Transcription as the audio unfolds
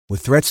With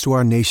threats to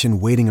our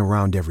nation waiting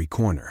around every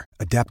corner,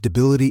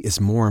 adaptability is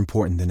more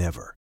important than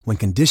ever. When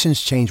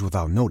conditions change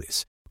without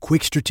notice,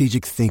 quick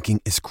strategic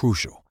thinking is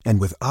crucial.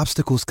 And with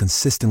obstacles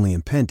consistently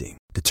impending,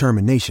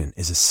 determination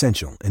is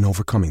essential in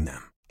overcoming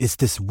them. It's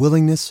this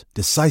willingness,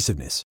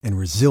 decisiveness, and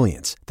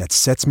resilience that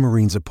sets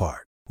Marines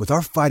apart. With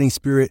our fighting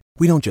spirit,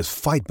 we don't just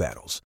fight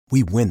battles,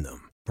 we win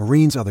them.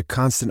 Marines are the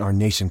constant our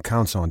nation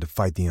counts on to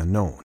fight the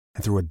unknown.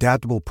 And through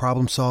adaptable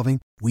problem solving,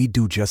 we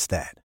do just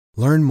that.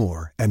 Learn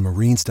more at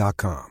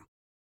marines.com.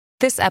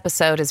 This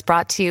episode is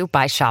brought to you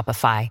by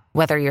Shopify.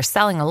 Whether you're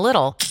selling a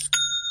little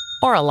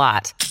or a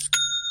lot,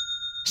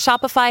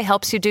 Shopify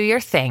helps you do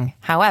your thing,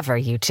 however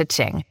you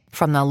cha-ching.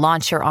 From the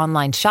launch your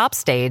online shop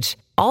stage,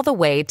 all the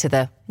way to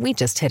the we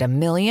just hit 1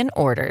 million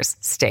orders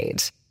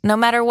stage. No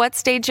matter what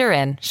stage you're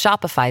in,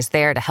 Shopify's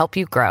there to help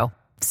you grow.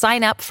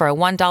 Sign up for a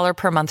 $1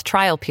 per month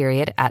trial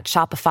period at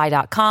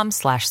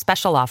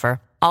shopify.com/special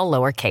offer, all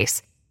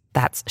lowercase.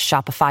 That's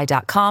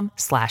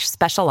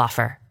shopify.com/special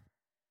offer.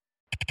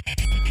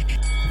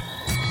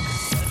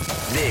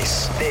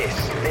 This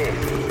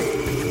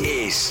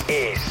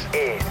is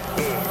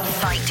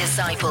Fight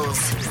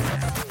Disciples.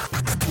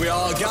 We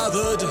are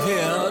gathered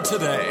here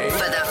today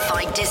For the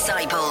Fight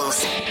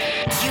Disciples.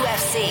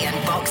 UFC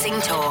and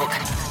boxing talk.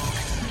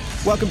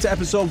 Welcome to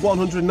episode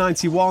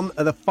 191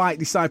 of the Fight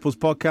Disciples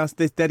podcast.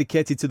 This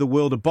dedicated to the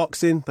world of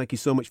boxing. Thank you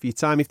so much for your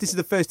time. If this is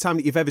the first time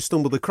that you've ever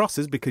stumbled across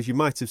us, because you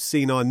might have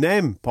seen our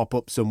name pop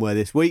up somewhere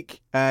this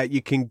week,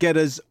 you can get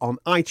us on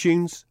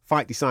iTunes,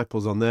 Fight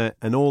Disciples on there,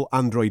 and all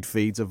Android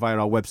feeds are via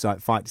our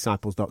website,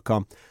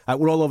 fightdisciples.com.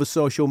 We're all over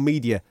social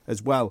media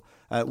as well,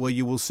 where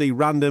you will see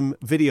random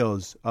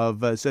videos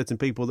of certain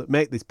people that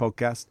make this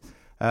podcast,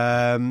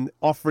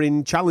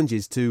 offering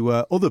challenges to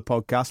other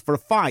podcasts for a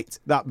fight,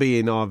 that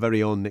being our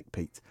very own Nick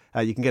Pete.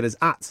 You can get us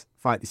at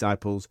Fight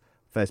Disciples,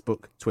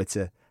 Facebook,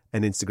 Twitter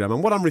and Instagram.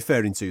 And what I'm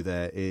referring to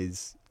there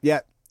is,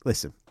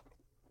 listen.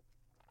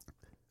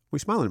 What are you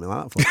smiling at me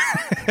like that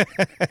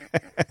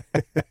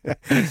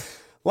for?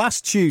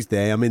 Last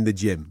Tuesday, I'm in the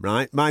gym,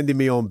 right? Minding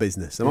my own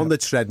business. I'm on the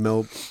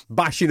treadmill,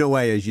 bashing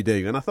away as you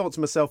do. And I thought to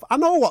myself, I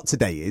know what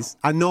today is,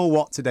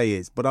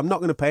 but I'm not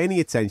going to pay any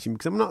attention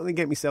because I'm not going to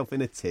get myself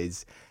in a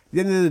tiz. At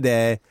the end of the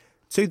day,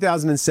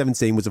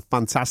 2017 was a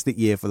fantastic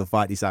year for the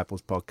Fight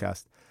Disciples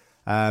podcast.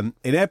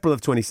 In April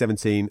of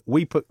 2017,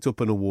 we picked up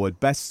an award,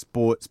 Best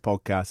Sports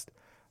Podcast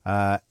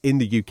in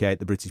the UK at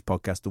the British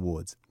Podcast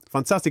Awards.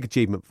 Fantastic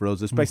achievement for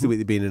us, especially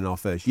with it being in our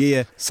first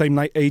year. Same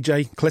night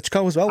AJ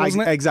Klitschko as well,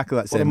 wasn't it? Exactly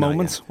that same night. What a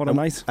moment, what a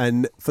night.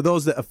 And for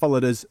those that have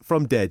followed us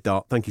from day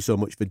dot, thank you so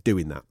much for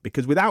doing that.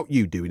 Because without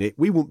you doing it,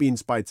 we wouldn't be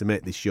inspired to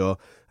make this show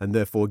and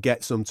therefore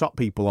get some top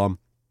people on,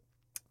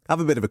 have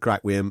a bit of a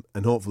crack with him,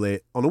 and hopefully,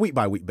 on a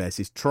week-by-week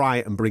basis, try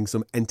and bring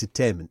some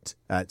entertainment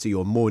to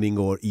your morning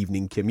or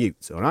evening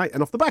commutes, all right?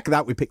 And off the back of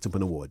that, we picked up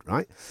an award,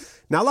 right?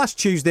 Now, last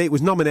Tuesday, it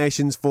was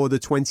nominations for the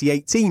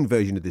 2018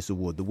 version of this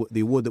award,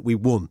 the award that we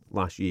won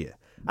last year.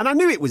 And I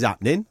knew it was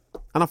happening,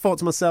 and I thought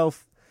to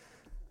myself,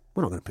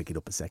 we're not going to pick it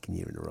up a second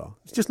year in a row.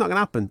 It's just not going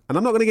to happen. And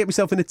I'm not going to get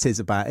myself in a tiz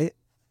about it.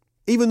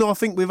 Even though I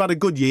think we've had a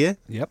good year,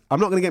 I'm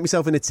not going to get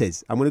myself in a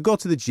tiz. I'm going to go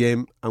to the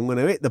gym, I'm going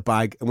to hit the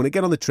bag, I'm going to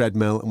get on the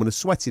treadmill, I'm going to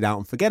sweat it out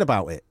and forget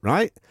about it,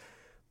 right?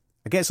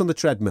 I get on the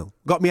treadmill,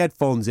 got my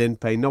headphones in,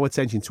 paying no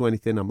attention to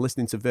anything, I'm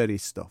listening to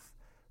various stuff.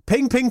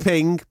 Ping, ping,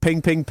 ping,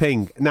 ping, ping,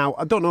 ping. Now,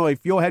 I don't know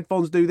if your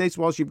headphones do this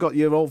whilst you've got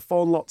your old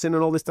phone locked in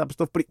and all this type of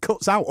stuff, but it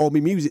cuts out all my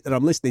music that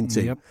I'm listening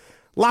to. Yep.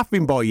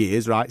 Laughing boy he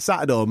is, right?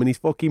 Sat at home in his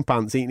fucking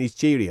pants eating his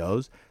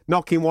Cheerios,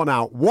 knocking one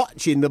out,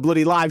 watching the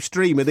bloody live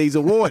stream of these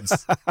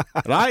awards.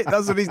 Right?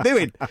 That's what he's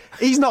doing.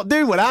 He's not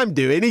doing what I'm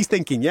doing. He's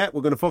thinking, we're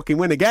going to fucking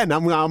win again.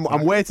 I'm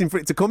waiting for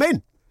it to come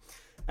in.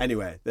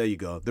 Anyway, there you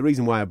go. The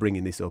reason why I'm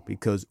bringing this up,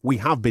 because we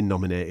have been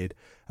nominated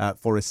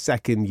for a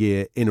second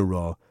year in a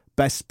row,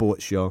 Best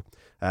Sports Show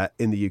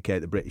in the UK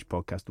at the British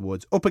Podcast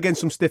Awards. Up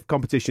against some stiff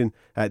competition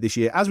this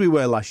year, as we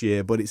were last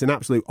year, but it's an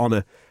absolute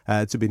honour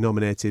to be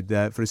nominated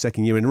for a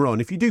second year in a row.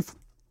 And if you do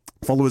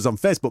follow us on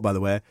Facebook, by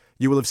the way,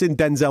 you will have seen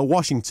Denzel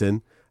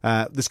Washington,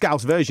 the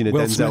Scouse version of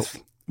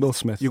Denzel. Will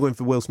Smith. You're going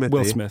for Will Smith,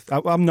 Will Smith.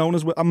 I'm known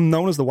as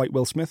the White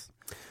Will Smith.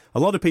 A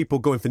lot of people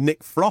going for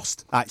Nick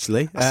Frost,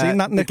 actually. I've seen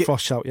that Nick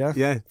Frost shout, yeah.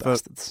 Yeah,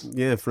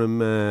 from,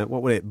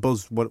 what was it,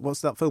 Buzz,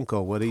 what's that film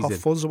called? What he's Hot in?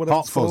 Fuzz or whatever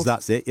Hot it's Fuzz, called.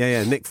 that's it.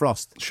 Yeah, Nick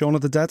Frost. Shaun of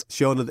the Dead.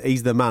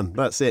 He's the man.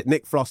 That's it.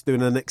 Nick Frost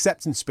doing an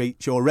acceptance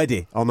speech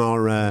already on our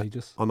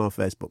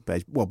Facebook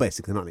page. Well,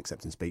 basically not an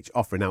acceptance speech,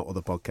 offering out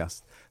other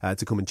podcasts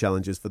to come and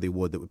challenge us for the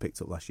award that we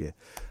picked up last year.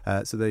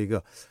 So there you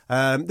go.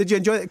 Did you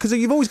enjoy it? Because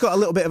you've always got a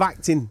little bit of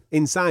acting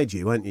inside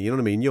you, haven't you? You know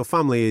what I mean? Your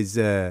family is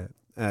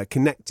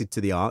connected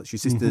to the arts. Your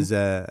sister's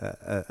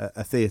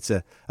a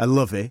theatre, a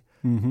lovey.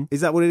 Mm-hmm.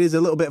 Is that what it is?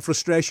 A little bit of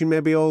frustration,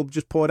 maybe all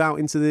just poured out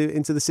into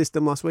the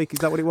system last week. Is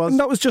that what it was? And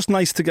that was just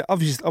nice to get.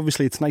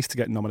 Obviously, it's nice to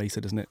get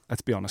nominated, isn't it?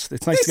 Let's be honest.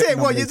 It's nice to get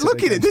nominated. You're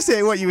looking at. This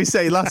ain't what you were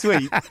saying last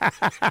week.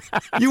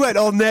 You went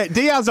all Nate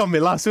Diaz on me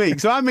last week,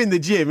 so I'm in the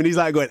gym and he's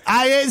like going,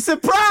 "I ain't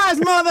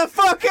surprised,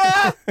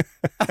 motherfucker."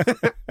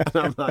 And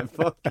I'm like,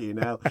 "Fucking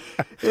hell."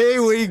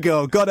 Here we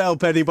go. God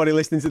help anybody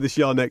listening to the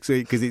show next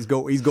week because he's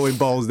going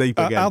balls deep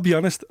again. I'll be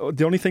honest.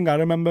 The only thing I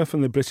remember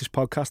from the British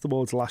Podcast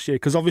Awards last year,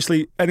 because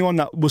obviously anyone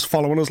that was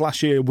following us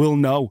last year will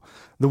know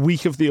the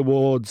week of the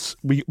awards.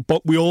 We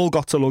all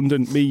got to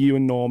London. Me, you,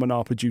 and Norman,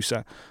 our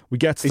producer. We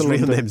get to London.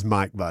 His real name's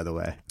Mike, by the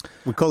way.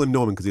 We call him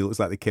Norman because he looks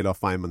like the kid off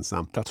Fireman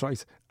Sam. That's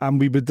right. And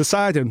we were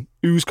deciding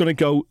who's going to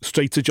go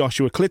straight to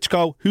Joshua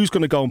Klitschko, who's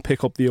going to go and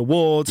pick up the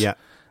awards. Yeah.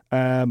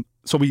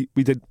 So we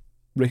did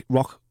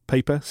rock,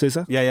 paper,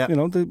 scissor. Yeah. You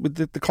know,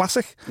 the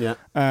classic. Yeah.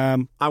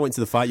 I went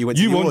to the fight. You went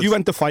to the awards. awards. You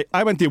went to the fight.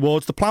 I went to the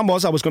awards. The plan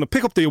was I was going to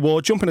pick up the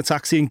award, jump in a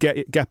taxi, and get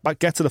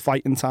to the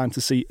fight in time to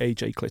see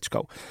AJ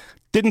Klitschko.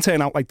 Didn't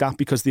turn out like that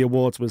because the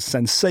awards was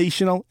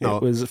sensational. No.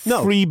 It was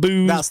free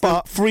booze,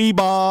 free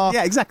bar.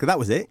 Yeah, exactly. That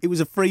was it. It was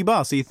a free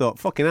bar. So you thought,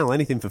 fucking hell,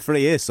 anything for free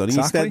here, son. And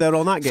you stayed there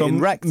all night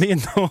getting wrecked. Me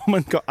and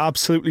Norman got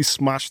absolutely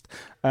smashed.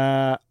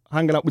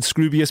 Hanging out with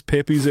Scroobius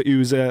Pip,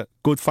 who's a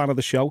good fan of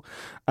the show.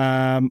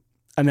 And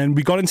then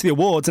we got into the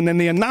awards, and then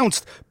they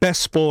announced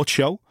Best Sports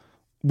Show.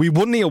 We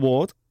won the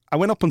award. I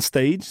went up on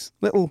stage,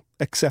 little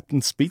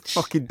acceptance speech.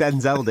 Fucking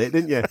Denzel'd it,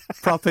 didn't you?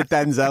 Proper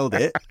Denzel'd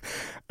it.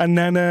 And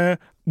then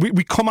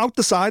we come out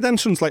the side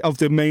entrance of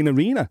the main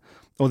arena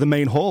or the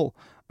main hall.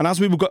 And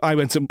as I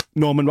went to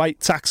Norman, right,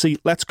 taxi,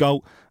 let's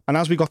go. And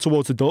as we got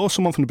towards the door,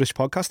 someone from the British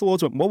Podcast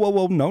Awards went,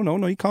 whoa,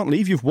 no, you can't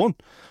leave, you've won.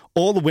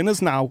 All the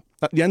winners now,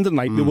 at the end of the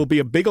night, there will be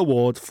a big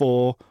award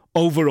for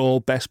overall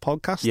best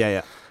podcast.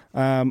 Yeah.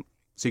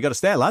 So you got to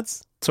stay,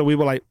 lads. So we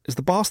were like, is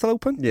the bar still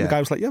open? Yeah. The guy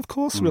was like, yeah, of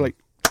course. We were like,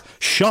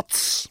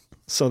 shots.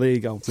 So there you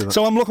go.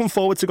 So I'm looking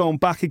forward to going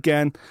back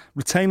again,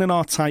 retaining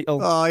our title,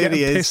 getting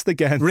pissed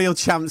again. Real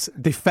champs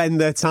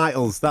defend their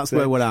titles. That's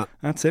where we're at.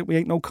 That's it. We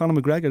ain't no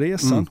Conor McGregor here,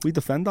 son. We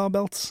defend our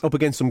belts. Up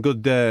against some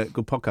good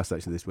podcasts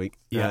actually this week.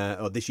 Yeah.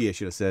 Or this year,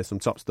 should I say. Some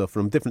top stuff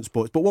from different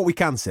sports. But what we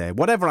can say,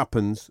 whatever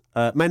happens,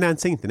 May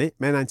 19th, isn't it?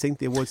 May 19th,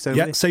 the awards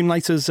ceremony. Yeah, same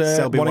night as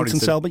Warrington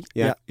Selby.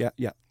 Yeah.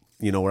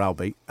 You know where I'll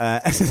be.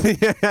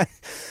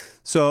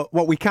 So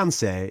what we can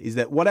say is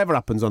that whatever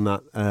happens on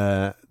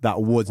that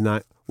awards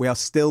night, we are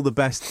still the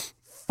best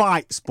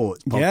fight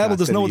sports podcast. Yeah, well,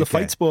 there's no other UK.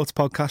 fight sports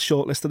podcast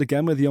shortlisted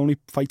again. We're the only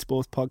fight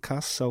sports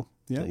podcast. So,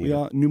 yeah, we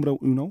are numero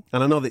uno.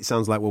 And I know that it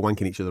sounds like we're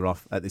wanking each other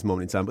off at this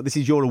moment in time, but this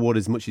is your award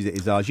as much as it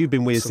is ours. You've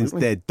been with us since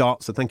day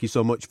dot, so thank you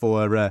so much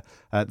for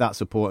that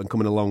support and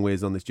coming along with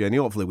us on this journey.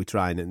 Hopefully we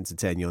try and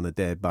entertain you on a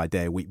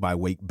day-by-day,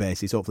 week-by-week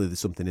basis. Hopefully there's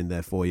something in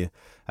there for you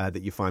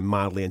that you find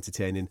mildly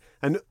entertaining.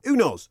 And who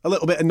knows, a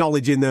little bit of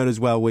knowledge in there as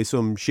well with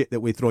some shit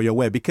that we throw your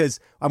way, because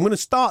I'm going to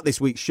start this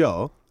week's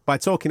show by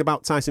talking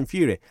about Tyson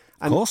Fury.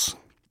 And of course.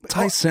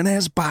 Tyson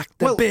is back.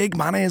 The big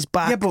man is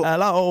back. Yeah, but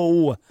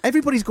hello.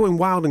 Everybody's going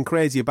wild and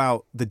crazy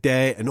about the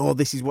day and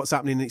this is what's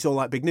happening and it's all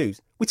like big news.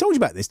 We told you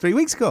about this 3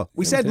 weeks ago.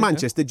 We said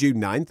Manchester, June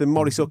 9th, and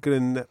Maurice Hooker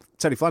and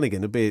Terry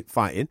Flanagan would be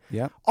fighting.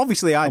 Yeah.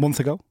 Obviously, a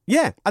month ago.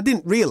 Yeah. I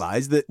didn't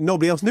realise that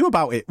nobody else knew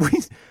about it.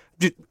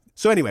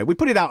 So anyway, we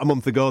put it out a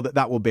month ago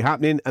that would be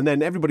happening, and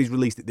then everybody's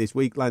released it this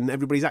week, and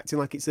everybody's acting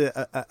like it's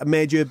a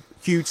major,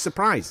 huge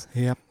surprise.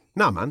 Yeah.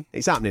 Nah, man,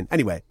 it's happening.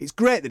 Anyway, it's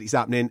great that it's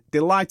happening.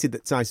 Delighted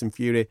that Tyson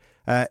Fury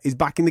is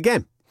back in the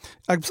game.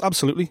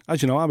 Absolutely.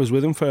 As you know, I was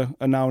with him for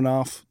an hour and a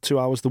half, 2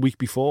 hours the week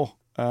before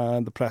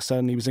the presser,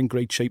 and he was in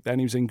great shape then.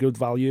 He was in good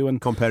value. And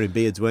comparing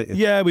beards, weren't you?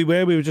 Yeah, we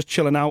were. We were just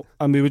chilling out,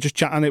 and we were just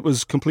chatting. It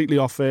was completely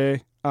off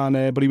air.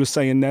 And but he was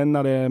saying then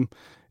that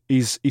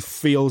he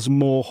feels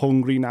more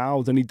hungry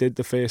now than he did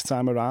the first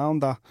time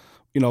around. That,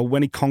 you know,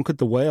 when he conquered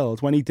the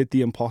world, when he did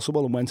the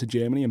impossible and went to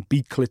Germany and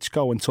beat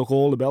Klitschko and took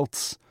all the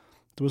belts,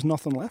 there was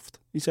nothing left.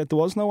 He said there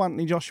was no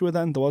Anthony Joshua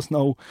then. There was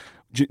no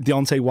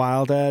Deontay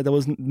Wilder. There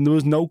was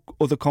no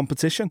other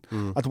competition.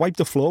 I'd wiped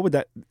the floor with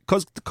that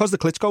because the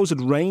Klitschkos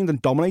had reigned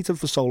and dominated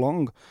for so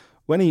long.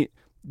 When he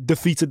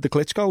defeated the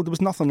Klitschko, there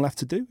was nothing left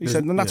to do. He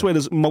said, and that's where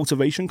his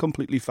motivation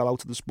completely fell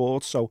out of the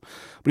sport. So,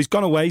 but he's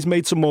gone away. He's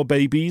made some more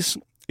babies.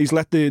 He's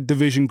let the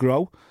division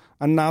grow,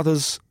 and now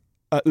there's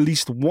at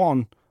least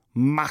one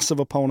massive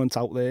opponent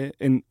out there.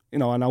 I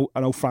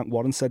know Frank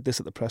Warren said this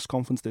at the press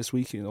conference this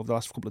week, over the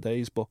last couple of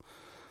days, but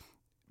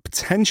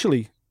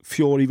potentially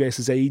Fury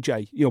versus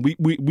AJ. You know,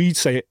 we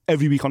say it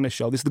every week on this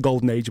show. This is the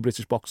golden age of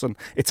British boxing.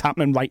 It's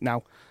happening right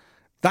now.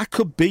 That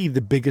could be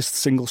the biggest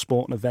single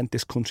sporting event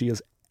this country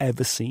has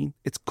ever seen.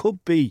 It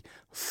could be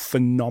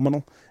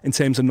phenomenal in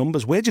terms of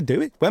numbers. Where'd you do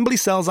it? Wembley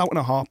sells out in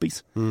a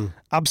heartbeat.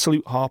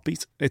 Absolute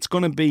heartbeat. It's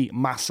going to be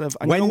massive.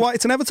 And you know what?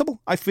 It's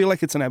inevitable. I feel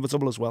like it's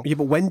inevitable as well. Yeah,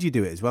 but when do you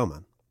do it as well,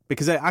 man?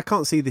 Because I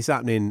can't see this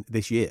happening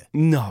this year.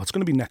 No, it's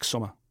going to be next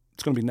summer.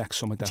 It's going to be next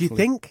summer, definitely.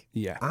 Do you think?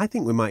 Yeah. I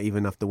think we might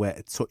even have to wait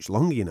a touch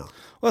longer, you know.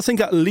 Well,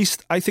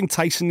 I think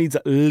Tyson needs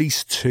at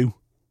least two.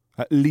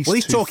 At least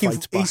well, two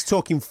fights back. He's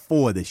talking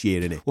 4 this year,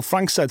 isn't he? Well,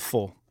 Frank said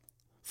 4.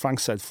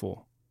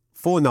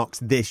 4 knocks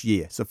this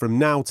year. So from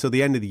now till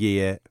the end of the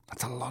year.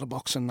 That's a lot of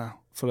boxing now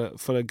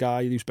for a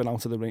guy who's been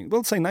out of the ring.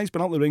 Well, say now he's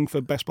been out of the ring for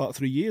the best part of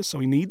 3 years, so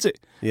he needs it.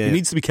 Yeah. He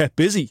needs to be kept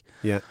busy.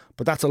 Yeah.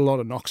 But that's a lot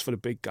of knocks for a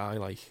big guy.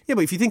 Yeah,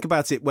 but if you think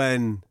about it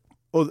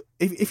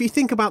if you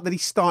think about that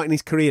he's starting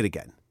his career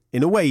again,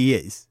 in a way he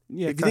is.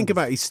 Yeah, if you think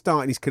about he's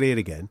starting his career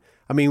again,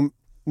 I mean,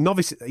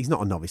 novice, he's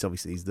not a novice,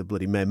 obviously, he's the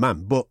bloody main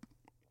man, but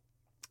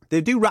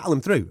they do rattle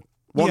him through.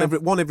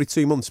 One every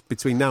 2 months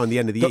between now and the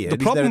end of the year.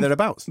 He's there and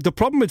thereabouts. The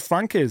problem with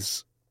Frank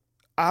is,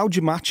 how'd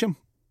you match him?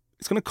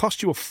 It's going to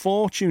cost you a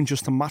fortune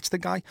just to match the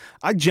guy.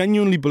 I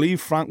genuinely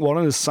believe Frank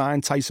Warren has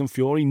signed Tyson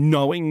Fury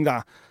knowing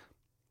that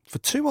for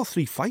 2 or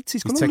 3 fights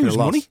he's going to lose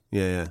money.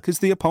 Yeah. Because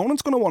the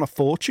opponent's going to want a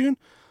fortune.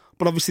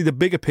 But obviously the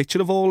bigger picture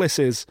of all this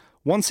is,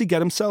 once he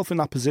get himself in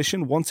that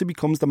position, once he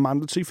becomes the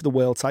mandatory for the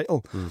world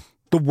title,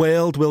 the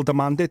world will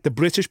demand it. The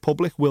British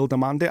public will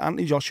demand it.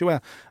 Anthony Joshua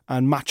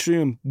and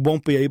Matchroom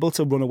won't be able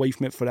to run away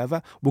from it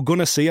forever. We're going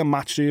to see a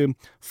Matchroom,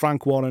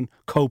 Frank Warren,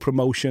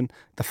 co-promotion.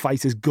 The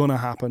fight is going to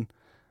happen.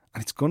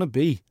 And it's going to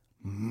be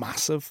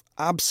massive.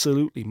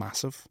 Absolutely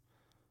massive.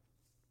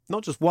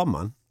 Not just one,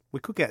 man. We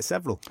could get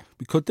several.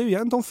 We could do,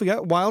 yeah. And don't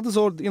forget, Wilder's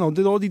already,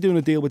 they're already doing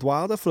a deal with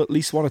Wilder for at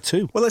least 1 or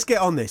 2. Well, let's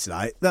get on this,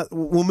 right?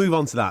 We'll move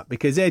on to that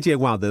because AJ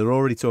and Wilder, they're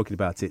already talking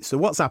about it. So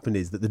what's happened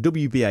is that the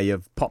WBA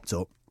have popped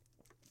up.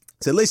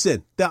 So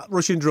listen, that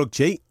Russian drug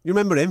cheat, you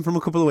remember him from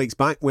a couple of weeks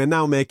back? We're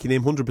now making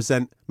him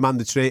 100%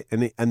 mandatory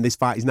and this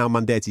fight is now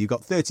mandated. You've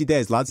got 30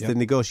 days, lads, to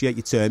negotiate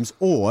your terms,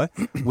 or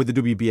with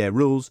the WBA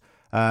rules,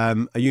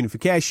 a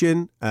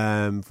unification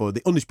for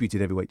the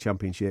undisputed heavyweight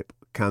championship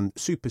can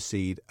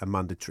supersede a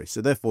mandatory.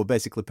 So therefore,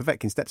 basically,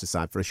 Povetkin steps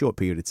aside for a short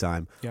period of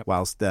time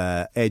whilst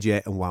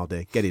AJ and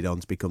Wilder get it on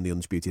to become the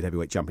undisputed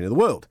heavyweight champion of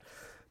the world.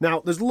 Now,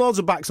 there's loads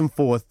of backs and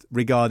forth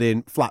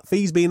regarding flat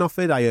fees being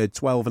offered. I heard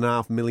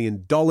 $12.5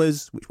 million,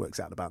 which works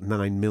out about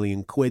 9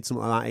 million quid,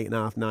 something like that,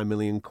 8.5, 9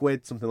 million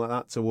quid, something like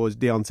that, towards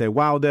Deontay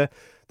Wilder.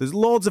 There's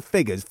loads of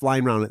figures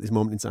flying around at this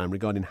moment in time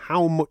regarding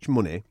how much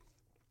money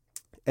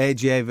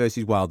AJ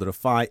versus Wilder, a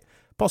fight,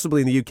 possibly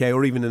in the UK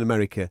or even in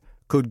America,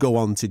 could go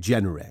on to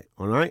generate,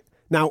 all right?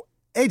 Now,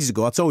 ages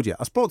ago, I told you,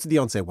 I spoke to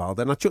Deontay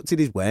Wilder and I chucked it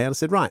his way and I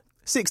said, right,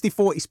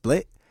 60-40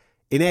 split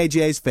in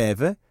AJ's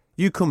favour.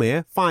 You come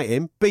here, fight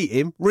him, beat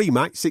him,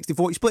 rematch,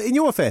 60-40 split in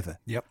your favour.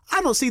 Yep.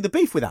 I don't see the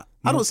beef with that.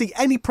 No. I don't see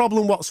any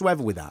problem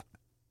whatsoever with that.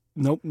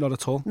 Nope, not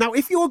at all. Now,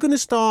 if you're going to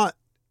start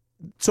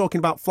talking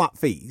about flat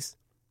fees,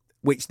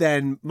 which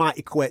then might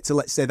equate to,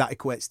 let's say that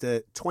equates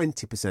to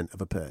 20%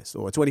 of a purse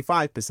or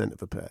 25%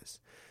 of a purse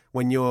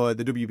when you're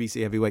the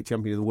WBC heavyweight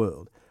champion of the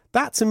world,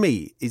 that to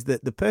me is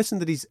that the person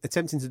that is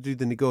attempting to do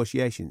the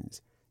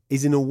negotiations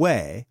is in a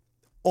way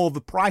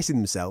overpricing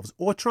themselves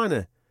or trying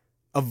to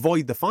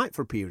avoid the fight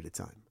for a period of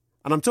time.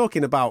 And I'm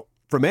talking about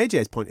from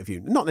AJ's point of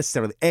view, not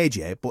necessarily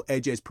AJ, but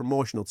AJ's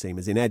promotional team,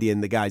 as in Eddie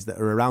and the guys that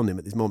are around him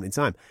at this moment in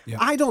time. Yeah.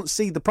 I don't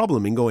see the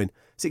problem in going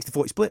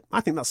 60-40 split.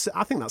 I think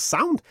that's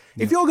sound.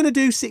 Yeah. If you're going to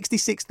do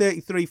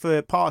 66-33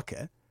 for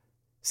Parker,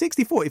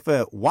 60-40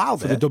 for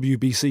Wilder, for the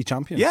WBC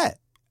champion,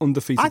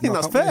 undefeated. I think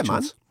that's fair,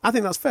 man. I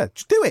think that's fair.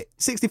 Just do it.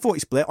 60-40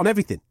 split on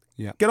everything.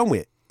 Yeah, get on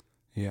with it.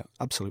 Yeah,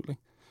 absolutely.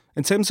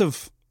 In terms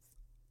of,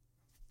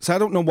 so I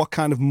don't know what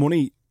kind of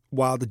money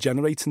Wilder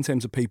generates in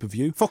terms of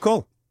pay-per-view. Fuck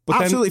all.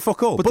 Absolutely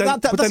fuck all.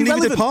 But that's then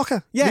irrelevant. Leave it to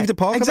Parker. Yeah, leave it to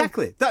Parker,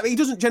 exactly. He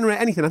doesn't generate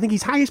anything. I think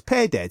his highest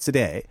payday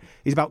today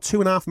is about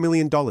 $2.5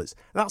 million.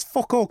 That's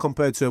fuck all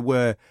compared to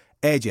where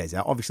AJ's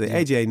at. Obviously,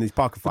 AJ in his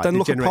Parker fight. But then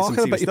look at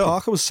Parker. I bet you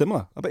Parker was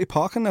similar. I bet you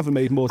Parker never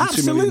made more than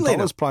 $2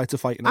 million prior to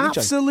fighting AJ.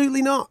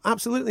 Absolutely not.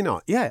 Absolutely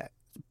not. Yeah.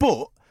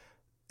 But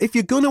if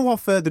you're going to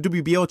offer the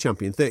WBO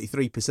champion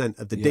 33%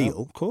 of the deal,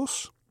 of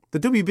course. The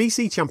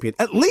WBC champion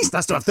at least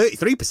has to have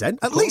 33%.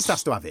 At least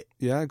has to have it.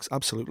 Yeah,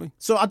 absolutely.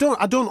 So I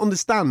don't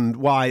understand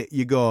why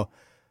you go.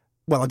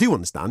 Well, I do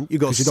understand. You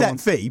go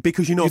set fee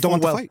because you know you don't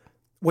want to fight.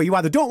 Well, you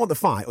either don't want the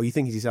fight or you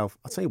think to yourself,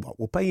 I'll tell you what,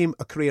 we'll pay him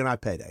a career high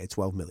payday,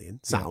 12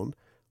 million. Sound.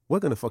 Yeah. We're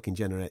going to fucking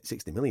generate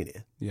 60 million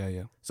here.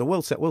 Yeah. So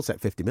we'll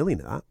set 50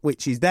 million of that,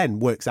 which is then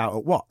works out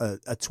at what a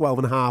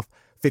 12.5%.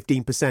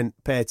 15%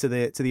 pay to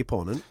the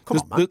opponent. Come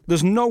on, man.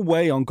 There's no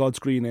way on God's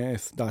green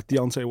earth that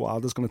Deontay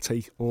Wilder's going to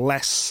take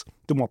less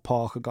than what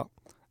Parker got.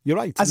 You're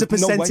right. As a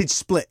percentage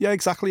split. Yeah,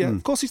 exactly. Yeah.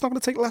 Of course he's not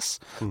going to take less.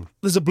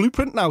 There's a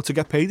blueprint now to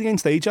get paid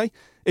against AJ.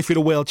 If you're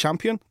a world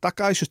champion, that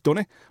guy's just done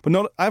it.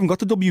 But I haven't got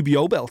the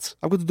WBO belt.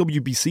 I've got the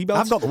WBC belt.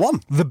 I've got the one.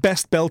 The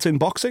best belt in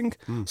boxing.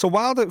 So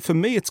Wilder, for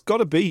me, it's got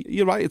to be,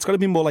 you're right, it's got to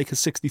be more like a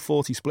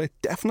 60-40 split,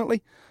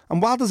 definitely. And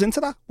Wilder's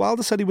into that.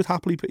 Wilder said he would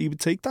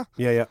take that.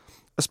 Yeah.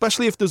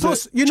 Especially if there's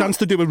a chance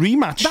to do a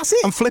rematch. That's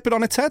it. And flip it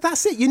on its head.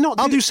 That's it.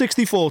 I'll do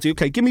 60-40.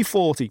 Okay, give me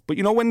 40. But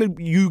you know when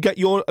you get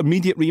your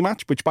immediate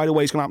rematch, which by the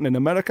way is going to happen in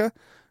America,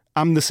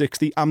 I'm the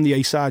 60, I'm the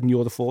A side, and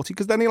you're the 40,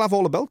 because then he'll have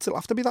all the belts. It'll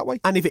have to be that way.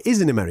 And if it is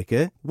in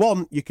America,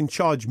 one, you can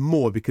charge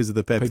more because of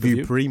the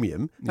pay-per-view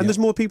premium, and there's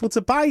more people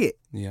to buy it.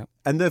 Yeah.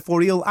 And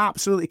therefore, he'll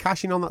absolutely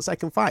cash in on that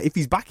second fight if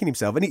he's backing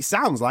himself. And it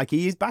sounds like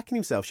he is backing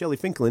himself. Shelley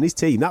Finkel and his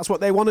team, that's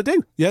what they want to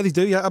do. Yeah, they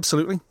do. Yeah,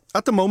 absolutely.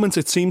 At the moment,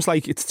 it seems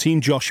like it's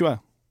Team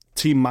Joshua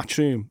Team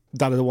Matchroom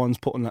that are the ones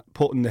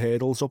putting the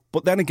hurdles up.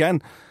 But then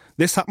again,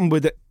 this happened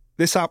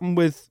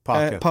with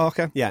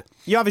Parker. Yeah,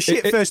 you have a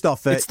shit first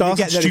off. You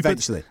get there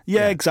eventually.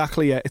 Yeah,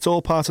 exactly. Yeah, it's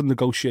all part of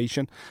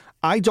negotiation.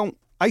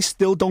 I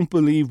still don't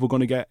believe we're going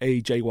to get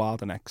AJ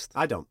Wilder next.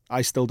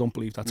 I still don't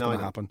believe that's going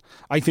to happen.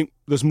 I think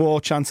there's more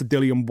chance of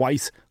Dillian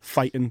White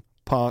fighting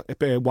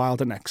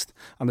Wilder next,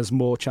 and there's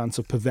more chance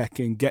of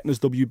Povetkin getting his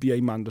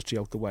WBA mandatory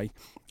out the way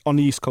on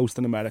the East Coast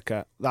in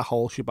America. That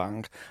whole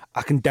shebang,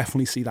 I can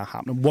definitely see that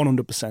happening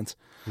 100%.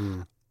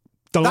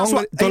 The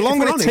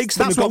longer it takes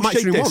to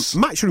negotiate this,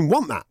 Matchroom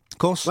want that. Of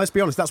course, let's be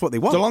honest, that's what they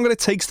want. The longer it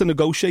takes to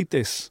negotiate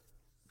this,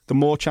 the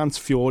more chance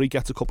Fury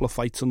gets a couple of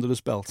fights under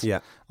his belt. Yeah.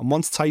 And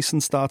once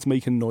Tyson starts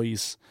making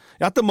noise,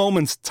 at the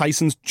moment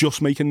Tyson's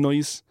just making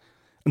noise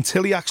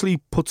until he actually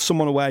puts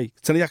someone away,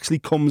 until he actually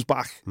comes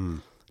back.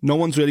 No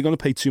one's really going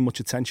to pay too much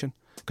attention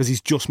because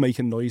he's just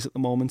making noise at the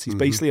moment. He's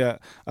basically a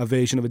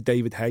version of a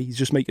David Hay. He's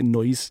just making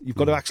noise. You've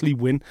got to actually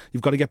win.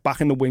 You've got to get back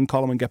in the win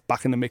column and get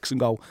back in the mix and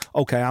go,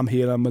 okay, I'm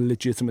here. I'm a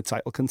legitimate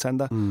title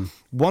contender.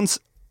 Once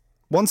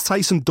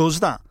Tyson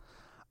does that,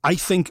 I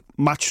think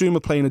Matchroom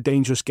are playing a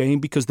dangerous game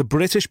because the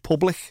British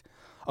public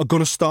are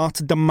going to start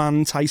to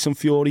demand Tyson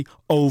Fury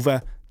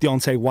over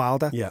Deontay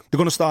Wilder. Yeah. They're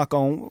going to start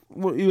going,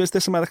 who is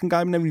this American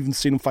guy? We've never even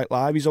seen him fight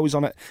live. He's always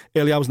on at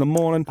early hours in the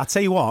morning. I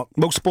tell you what,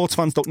 most sports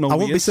fans don't know who I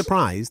won't he be is.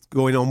 surprised,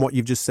 going on what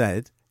you've just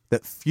said,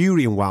 that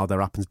Fury and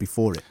Wilder happens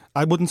before it.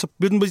 I wouldn't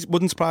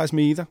surprise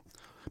me either.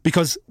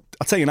 Because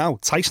I'll tell you now,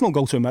 Tyson will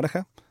go to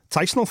America.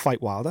 Tyson will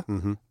fight Wilder.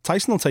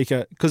 Tyson will take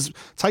because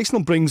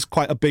Tyson brings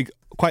quite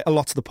a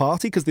lot to the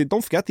party, because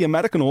don't forget, the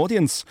American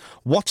audience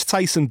watch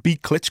Tyson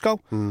beat Klitschko.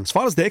 As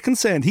far as they're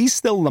concerned, he's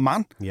still the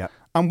man. Yeah.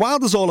 And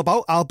Wilder's all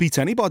about, I'll beat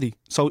anybody.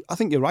 So I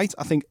think you're right.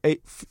 I think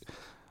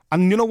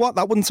and you know what?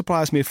 That wouldn't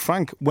surprise me if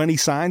Frank, when he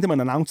signed him and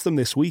announced him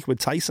this week with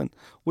Tyson,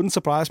 wouldn't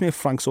surprise me if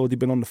Frank's already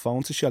been on the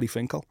phone to Shelley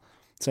Finkel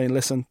saying,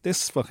 listen,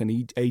 this fucking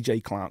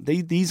AJ clown,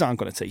 these aren't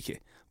going to take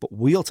it, but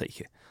we'll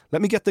take it.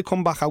 Let me get the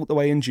comeback out the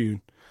way in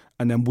June,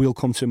 and then we'll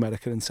come to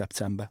America in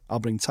September. I'll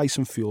bring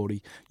Tyson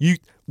Fury.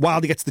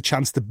 Wilder gets the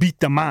chance to beat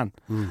the man,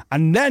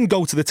 and then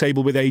go to the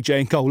table with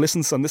AJ and go,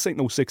 listen, son, this ain't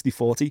no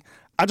 60-40.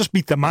 I just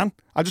beat the man.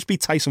 I just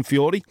beat Tyson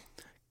Fury.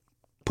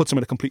 Puts him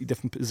in a completely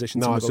different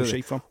position to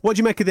negotiate from. What do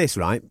you make of this,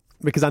 right?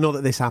 Because I know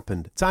that this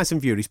happened. Tyson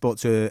Fury spoke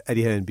to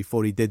Eddie Hearn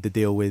before he did the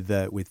deal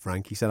with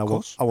Frank. He said, I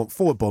want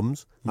 4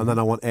 bums, and then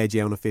I want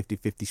AJ on a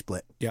 50-50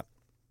 split. Yeah.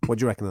 What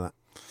do you reckon of that?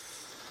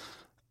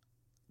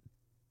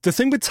 The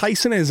thing with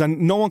Tyson is,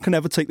 and no one can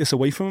ever take this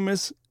away from him,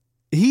 is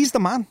he's the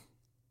man.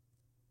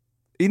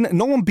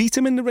 No one beat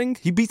him in the ring.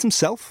 He beat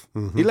himself.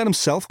 He let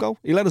himself go.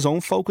 He let his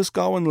own focus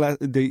go and let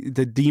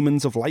the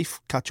demons of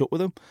life catch up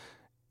with him.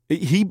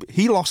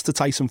 He lost to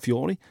Tyson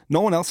Fury.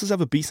 No one else has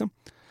ever beat him.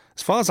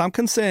 As far as I'm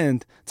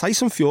concerned,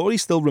 Tyson Fury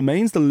still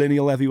remains the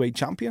lineal heavyweight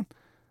champion.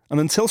 And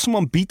until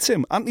someone beats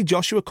him, Anthony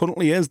Joshua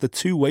currently is the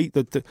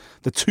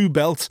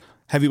two-belt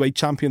heavyweight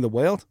champion of the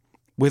world,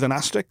 with an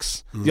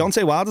asterisk.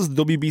 Deontay Wilder's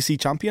the WBC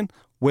champion,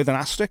 with an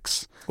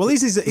asterisk. Well,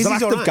 he's an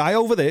active guy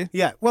over there.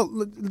 Yeah, well,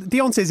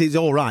 Deontay's is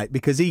all right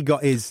because he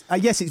got his...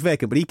 yes, it's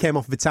vacant, but he came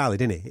off Vitaly,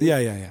 didn't he?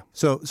 Yeah.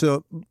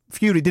 So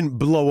Fury didn't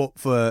blow up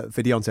for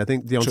Deontay. I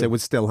think Deontay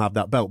would still have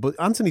that belt. But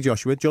Anthony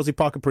Joshua, Josie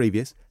Parker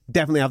previous,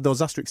 definitely have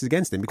those asterisks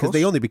against him because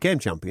they only became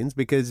champions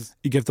because...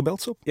 He gave the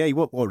belts up. Yeah, he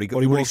walked away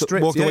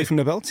from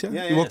the belts,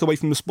 yeah. He walked away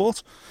from the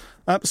sport.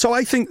 So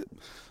I think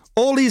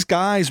all these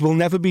guys will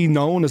never be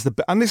known as the...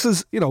 And this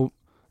is,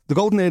 the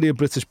golden era of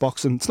British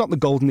boxing. It's not the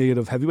golden era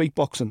of heavyweight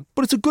boxing,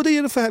 but it's a good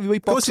era for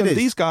heavyweight boxing.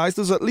 These guys,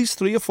 there's at least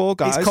 3 or 4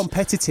 guys. It's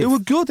competitive. Who are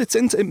good.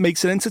 It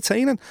makes it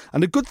entertaining.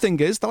 And the good thing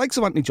is, the likes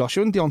of Anthony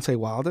Joshua and Deontay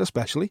Wilder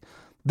especially,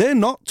 they're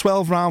not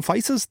 12-round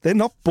fighters. They're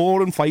not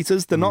boring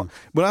fighters. They're not...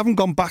 We haven't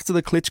gone back to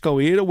the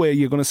Klitschko era where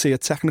you're going to see a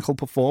technical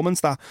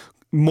performance that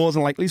more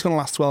than likely is going to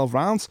last 12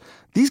 rounds.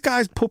 These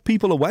guys put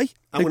people away.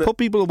 Put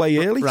people away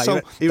early. Right, so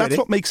that's ready?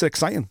 what makes it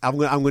exciting. I'm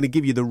going to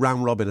give you the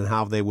round robin and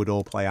how they would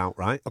all play out,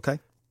 right? Okay.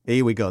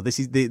 Here we go. This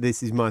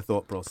is my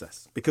thought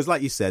process. Because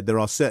like you said, there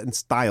are certain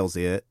styles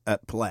here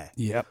at play.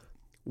 Yep.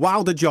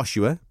 Wilder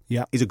Joshua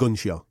is a gun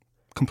show.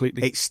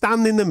 Completely. It's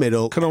stand in the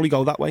middle. Can only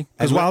go that way.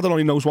 Because Wilder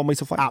only knows one way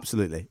to fight.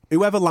 Absolutely.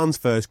 Whoever lands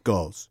first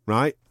goes,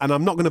 right? And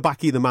I'm not going to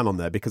back either man on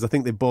there because I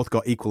think they've both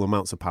got equal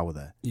amounts of power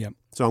there. Yep.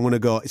 So I'm going to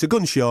go, it's a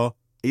gun show.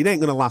 It ain't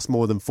going to last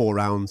more than 4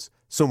 rounds.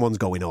 Someone's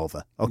going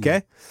over, okay?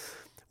 Yep.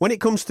 When it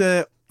comes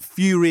to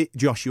Fury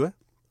Joshua,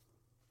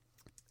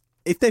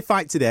 if they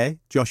fight today,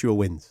 Joshua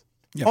wins.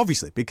 Yep.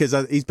 Obviously, because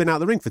he's been out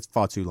of the ring for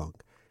far too long.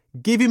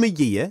 Give him a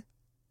year,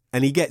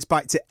 and he gets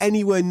back to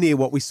anywhere near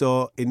what we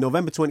saw in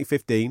November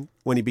 2015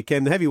 when he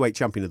became the heavyweight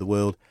champion of the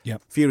world.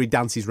 Yep. Fury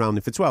dances round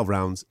him for 12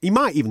 rounds. He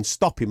might even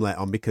stop him later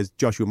on because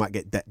Joshua might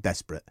get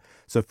desperate.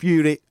 So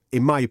Fury,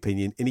 in my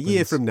opinion, in a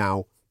year from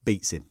now,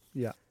 beats him.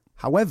 Yeah.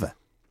 However,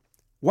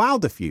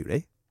 Wilder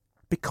Fury,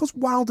 because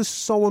Wilder's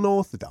so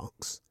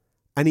unorthodox,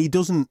 and he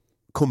doesn't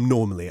come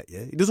normally at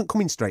you, he doesn't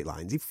come in straight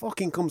lines, he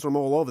fucking comes from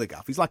all over the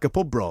gaff. He's like a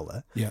pub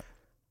brawler. Yeah.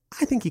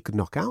 I think he could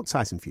knock out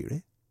Tyson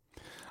Fury.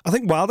 I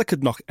think Wilder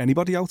could knock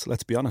anybody out,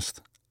 let's be honest.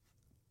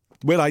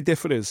 where I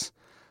differ is,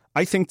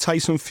 I think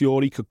Tyson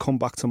Fury could come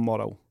back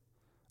tomorrow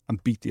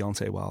and beat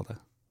Deontay Wilder.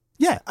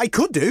 Yeah, I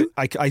could do.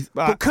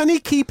 But can he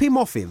keep him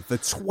off him for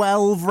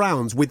 12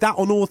 rounds with that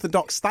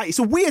unorthodox style? It's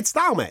a weird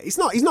style, mate. He's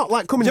not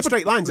like coming in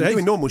straight lines and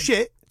doing normal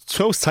shit.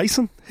 So's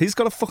Tyson. He's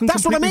got a fucking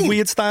That's completely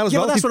weird style as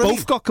well. They've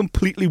both got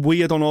completely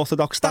weird,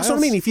 unorthodox styles. That's what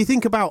I mean. If you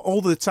think about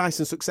all the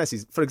Tyson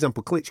successes, for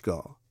example,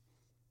 Klitschko,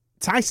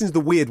 Tyson's the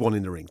weird one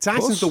in the ring.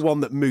 Tyson's the one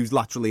that moves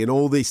laterally and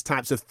all these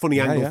types of funny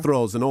angle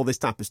throws and all this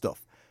type of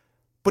stuff.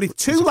 But if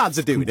two lads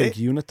are doing big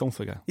unit, don't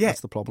forget. Yeah, that's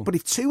the problem. But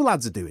if two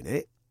lads are doing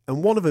it,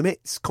 and one of them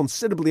hits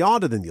considerably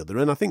harder than the other,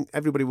 and I think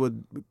everybody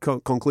would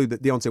conclude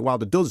that Deontay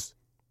Wilder does,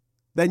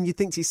 then you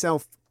think to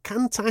yourself,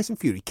 can Tyson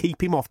Fury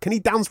keep him off? Can he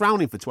dance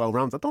round him for 12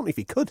 rounds? I don't know if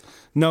he could.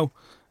 No,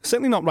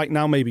 certainly not right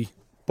now, maybe.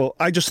 But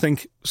I just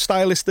think,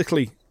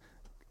 stylistically,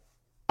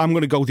 I'm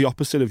going to go the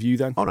opposite of you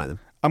then. All right, then.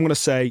 I'm going to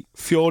say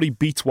Fury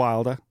beats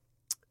Wilder.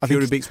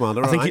 Fury beats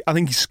Wilder, I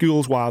think he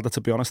schools Wilder,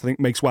 to be honest. I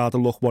think makes Wilder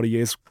look what he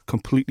is,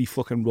 completely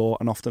fucking raw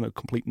and often a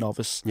complete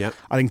novice. Yeah.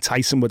 I think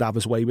Tyson would have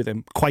his way with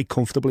him quite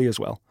comfortably as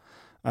well.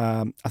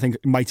 I think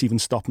it might even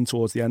stop him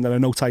towards the end. And I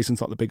know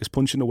Tyson's not the biggest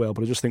punch in the world,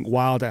 but I just think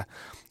Wilder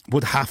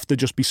would have to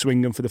just be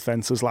swinging for the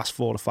fences last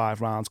 4 to 5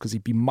 rounds because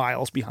he'd be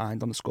miles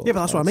behind on the score. Yeah, but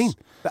that's what I mean.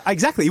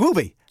 Exactly, he will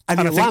be. And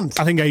I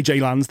think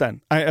AJ lands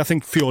then. I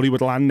think Fury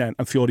would land then,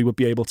 and Fury would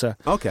be able to.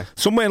 Okay.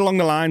 Somewhere along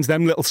the lines,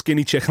 them little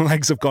skinny chicken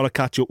legs have got to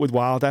catch up with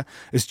Wilder.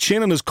 His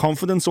chin and his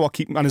confidence are what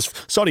keep. And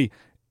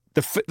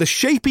the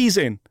shape he's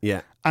in.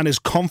 Yeah. And his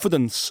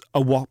confidence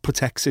are what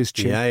protects his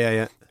chin.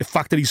 Yeah. The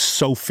fact that he's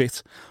so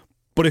fit.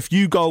 But if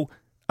you go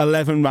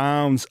 11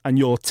 rounds and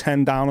you're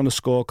 10 down on the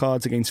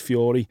scorecards against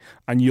Fury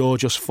and you're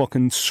just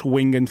fucking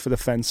swinging for the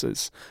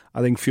fences,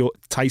 I think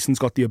Tyson's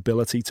got the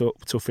ability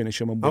to finish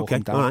him and walk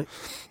him down. All right.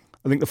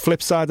 I think the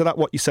flip side of that,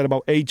 what you said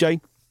about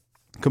AJ,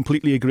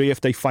 completely agree.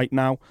 If they fight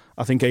now,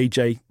 I think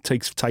AJ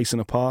takes Tyson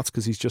apart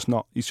because he's just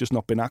not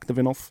been active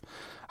enough.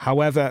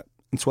 However,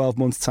 in 12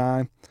 months'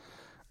 time,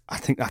 I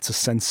think that's a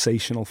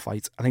sensational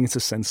fight. I think it's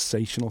a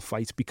sensational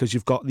fight because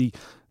you've got the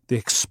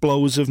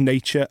explosive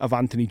nature of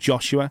Anthony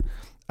Joshua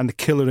and the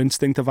killer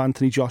instinct of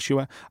Anthony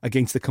Joshua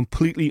against the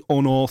completely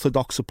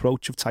unorthodox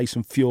approach of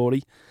Tyson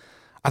Fury.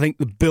 I think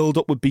the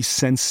build-up would be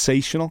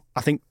sensational.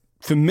 I think,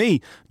 for me,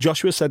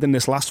 Joshua said in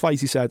this last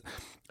fight, he said,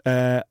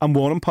 I'm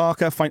Warren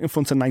Parker, fighting in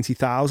front of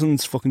 90,000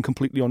 is fucking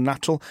completely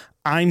unnatural.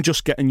 I'm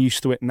just getting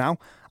used to it now.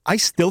 I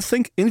still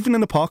think, even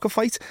in the Parker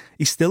fight,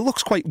 he still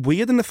looks quite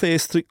weird in the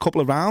first couple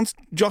of rounds.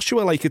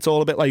 Joshua, like, it's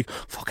all a bit like,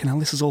 fucking hell,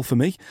 this is all for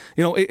me.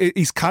 You know,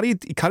 he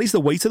carries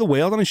the weight of the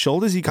world on his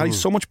shoulders. He carries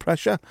so much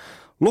pressure.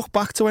 Look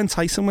back to when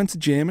Tyson went to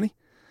Germany.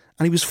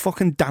 And he was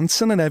fucking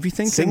dancing and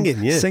everything.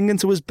 Singing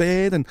to his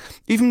bird. And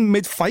even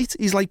mid-fight,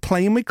 he's like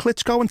playing with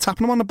Klitschko and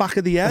tapping him on the back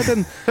of the head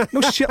and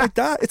no shit like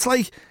that. It's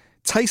like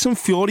Tyson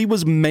Fury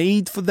was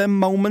made for them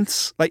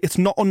moments. Like, it's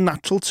not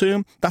unnatural to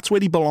him. That's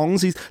where he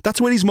belongs. That's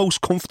where he's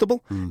most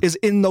comfortable, is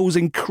in those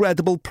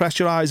incredible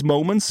pressurised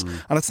moments.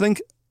 And I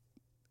think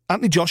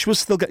Anthony Joshua's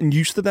still getting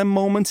used to them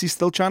moments. He's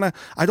still trying to...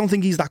 I don't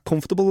think he's that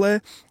comfortable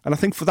there. And I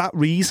think for that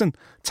reason,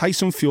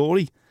 Tyson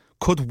Fury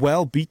could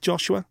well beat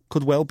Joshua,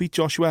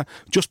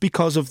 just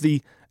because of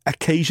the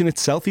occasion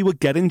itself. He would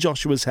get in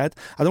Joshua's head.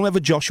 I don't know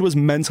if Joshua's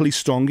mentally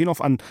strong enough,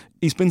 and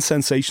he's been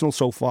sensational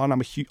so far, and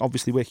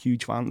obviously we're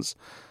huge fans.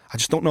 I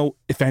just don't know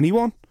if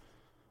anyone.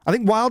 I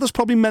think Wilder's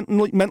probably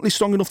mentally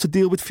strong enough to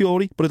deal with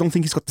Fury, but I don't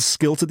think he's got the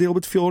skill to deal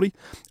with Fury.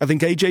 I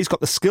think AJ's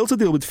got the skill to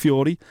deal with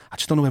Fury. I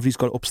just don't know if he's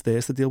got it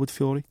upstairs to deal with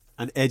Fury.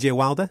 And AJ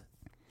Wilder?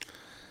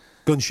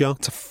 Gun show?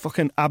 It's a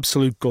fucking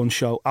absolute gun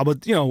show.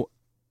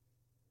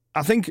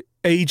 I think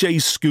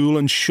AJ's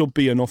schooling should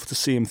be enough to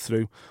see him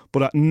through,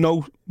 but at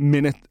no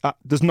minute,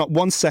 there's not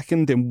 1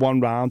 second in one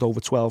round over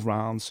 12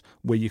 rounds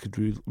where you could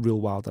rule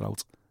Wilder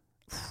out.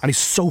 And he's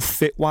so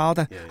fit,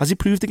 Wilder. Yeah. As he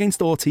proved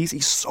against Ortiz,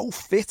 he's so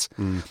fit.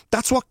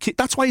 That's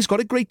why he's got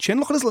a great chin.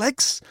 Look at his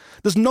legs.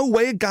 There's no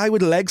way a guy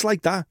with legs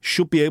like that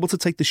should be able to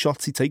take the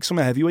shots he takes from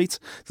a heavyweight.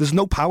 There's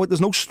no power,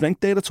 there's no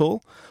strength there at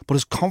all. But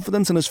his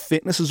confidence and his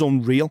fitness is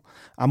unreal.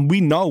 And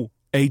we know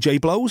AJ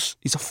blows.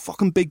 He's a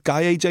fucking big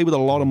guy, AJ, with a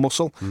lot of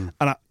muscle.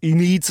 And he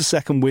needs a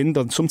second wind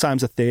and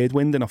sometimes a third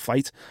wind in a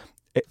fight.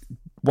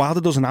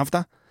 Wilder doesn't have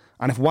that.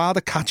 And if Wilder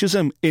catches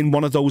him in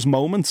one of those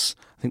moments,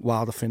 I think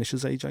Wilder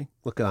finishes AJ.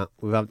 Look at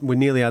that. We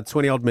nearly had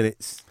 20 odd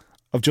minutes.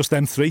 Of just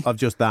them three? Of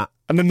just that.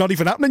 And they're not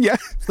even happening yet.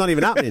 It's not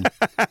even happening.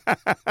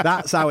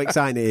 That's how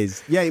exciting it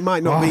is. Yeah, it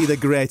might not be the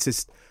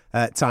greatest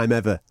time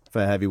ever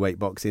for heavyweight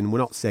boxing. We're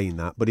not saying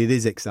that, but it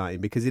is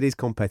exciting because it is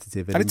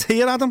competitive. And it's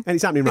here, Adam. And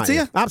it's happening right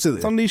here. Absolutely.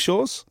 It's on these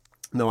shores.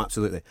 No,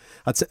 absolutely.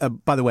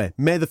 By the way,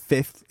 May the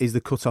 5th is the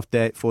cut-off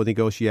date for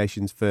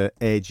negotiations for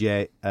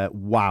AJ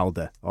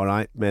Wilder. All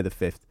right? May the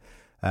 5th.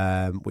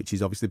 Which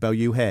is obviously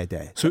Bellew Hair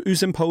Day. So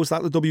who's imposed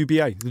that? The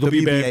WBA? The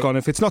WBA have gone,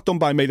 if it's not done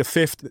by May the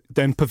 5th,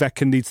 then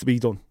Povetkin needs to be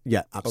done.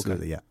 Yeah,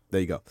 absolutely, okay. Yeah.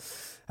 There you go.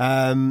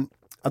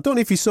 I don't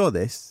know if you saw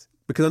this,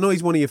 because I know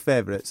he's one of your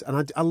favourites,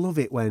 and I love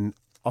it when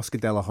Oscar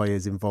De La Hoya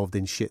is involved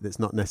in shit that's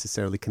not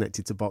necessarily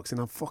connected to boxing.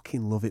 I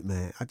fucking love it,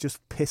 mate. I just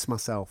piss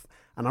myself,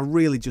 and I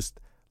really just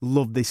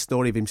love this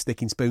story of him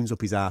sticking spoons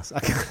up his ass.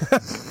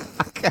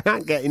 I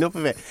can't get enough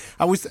of it.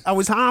 I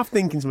was half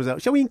thinking to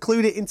myself, shall we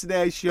include it in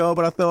today's show?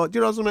 But I thought, do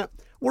you know something?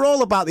 We're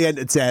all about the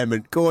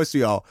entertainment. Of course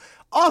we are.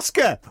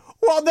 Oscar,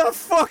 what the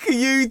fuck are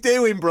you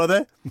doing,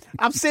 brother?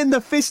 I've seen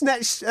the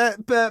fishnet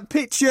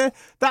picture.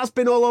 That's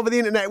been all over the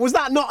internet. Was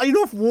that not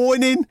enough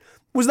warning?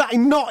 Was that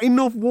not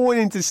enough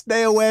warning to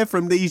stay away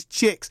from these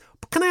chicks?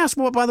 But can I ask,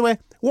 by the way,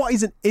 what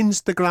is an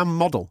Instagram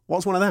model?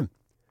 What's one of them?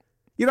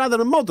 You're either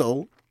a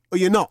model or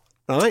you're not,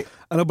 right?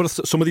 I know, but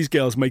some of these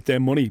girls make their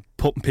money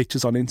putting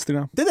pictures on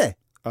Instagram. Do they?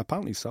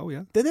 Apparently so,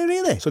 yeah. Do they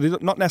really? So they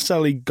not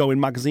necessarily go in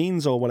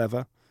magazines or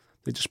whatever.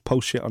 They just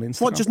post shit on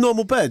Instagram. What, just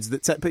normal birds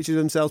that take pictures of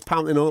themselves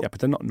pounding up, yeah,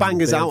 but they're not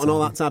bangers out birds, and all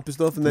that type of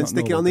stuff, and then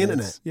stick it on the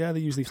internet? Yeah, they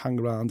usually hang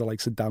around the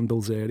likes of Dan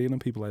Bilzerian and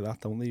people like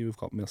that, don't they? Who've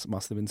got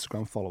massive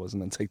Instagram followers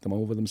and then take them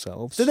over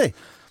themselves. Do they?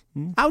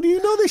 How do you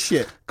know this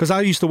shit? Because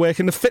I used to work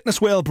in the fitness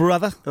world,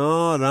 brother.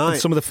 Oh, right. And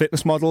some of the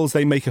fitness models,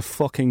 they make a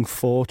fucking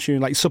fortune.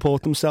 Like,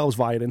 support themselves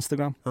via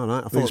Instagram. Oh,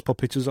 right. They just put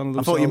pictures on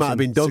themselves. I thought you might have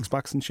been done.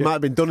 Six-packs and shit. Might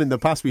have been done in the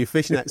past with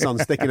your fishnets on,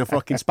 sticking a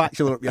fucking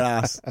spatula up your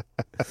ass.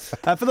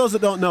 For those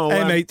that don't know...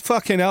 Hey, mate,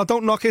 fucking hell,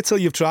 don't knock it till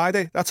you've tried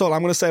it. That's all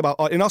I'm going to say about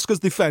it. In Oscar's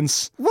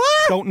defence,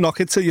 don't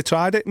knock it till you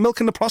tried it.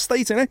 Milking the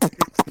prostate, innit?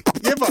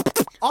 Yeah,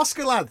 but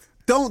Oscar, lad,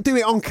 don't do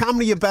it on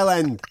camera, you bell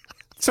end.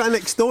 Trying to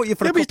extort you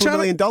for a couple of $1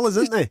 million,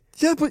 isn't he?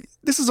 Yeah, but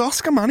this is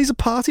Oscar, man. He's a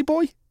party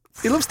boy.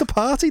 He loves to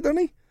party, doesn't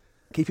he?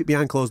 Keep it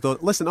behind closed doors.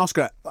 Listen,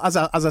 Oscar, as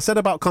I said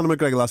about Conor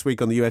McGregor last week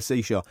on the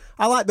UFC show,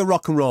 I like the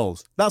rock and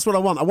rolls. That's what I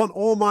want. I want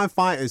all my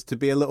fighters to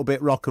be a little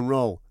bit rock and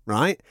roll,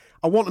 right?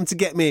 I want them to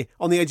get me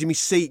on the edge of my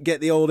seat, get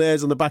the old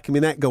hairs on the back of my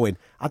neck going.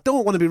 I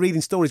don't want to be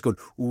reading stories going,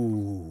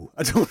 ooh.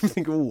 I don't want to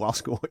think, ooh,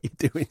 Oscar, what are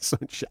you doing,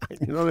 sunshine?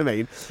 You know what I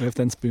mean? We have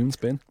then spoon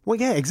spin. Well,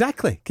 yeah,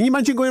 exactly. Can you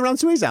imagine going around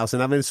to his house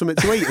and having something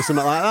to eat or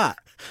something like that?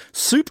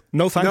 Soup?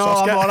 No thanks, no,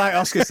 Oscar. I'm all right,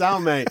 Oscar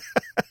sound, mate.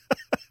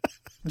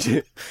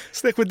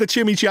 Stick with the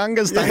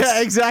chimichangas, thanks.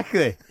 Yeah,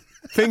 exactly.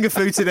 Finger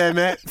food today,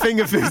 mate.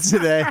 Finger food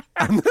today.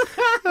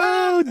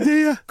 Oh,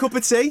 dear. Cup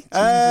of tea?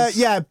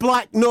 Yeah,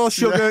 black, no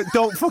sugar.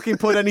 Don't fucking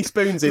put any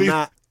spoons in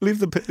that. Leave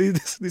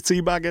the tea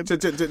bag in.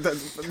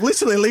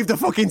 Literally leave the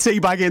fucking tea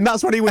bag in.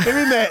 That's what he was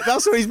doing, mate.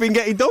 That's what he's been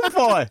getting done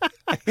for.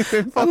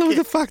 I love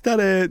the fact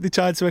that they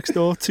tried to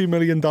extort $2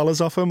 million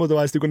off him,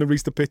 otherwise they're going to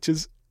release the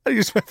pictures. And he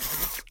just went,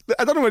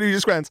 I don't know whether he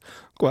just went,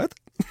 go ahead.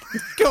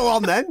 Go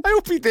on then. I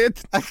hope he did.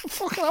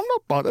 Fucking, I'm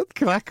not bothered.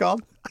 Crack on.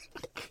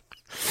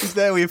 He's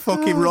there with your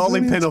fucking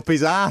rolling pin up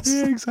his ass.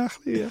 Yeah,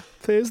 exactly, yeah.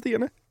 Thursday,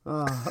 innit?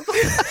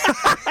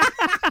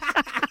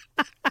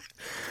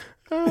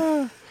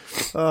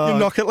 You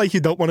knock it like you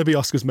don't want to be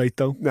Oscar's mate,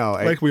 though. No,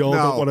 like we all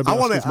don't want to be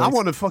Oscar's mate. I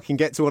want to fucking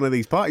get to one of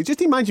these parties.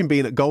 Just imagine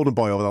being at Golden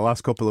Boy over the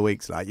last couple of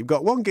weeks. Right? You've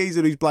got one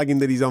geezer who's blagging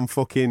that he's on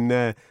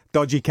fucking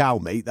dodgy cow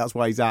meat. That's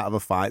why he's out of a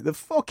fight. The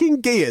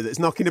fucking gear that's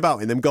knocking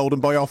about in them Golden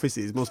Boy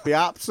offices must be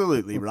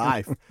absolutely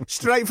rife.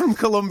 Straight from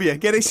Colombia.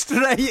 Get it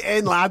straight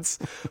in, lads.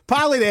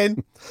 Pile it in.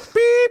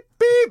 Beep.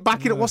 Beep,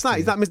 back it up. What's that?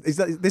 Is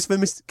that this for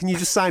Mr. Can you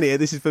just sign here?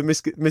 This is for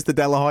Mr.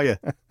 De La Hoya.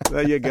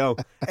 There you go.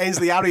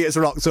 Ainsley Harriot's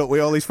rocked up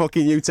with all his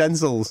fucking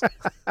utensils.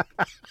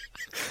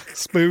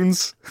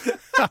 Spoons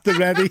at the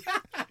ready.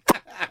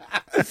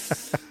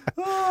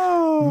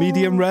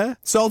 Medium rare.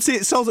 Salty.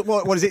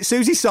 What is it?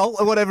 Susie Salt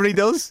or whatever he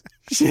does.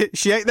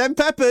 Shake them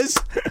peppers.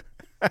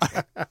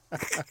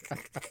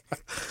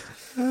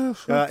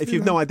 If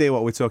you've no idea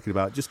what we're talking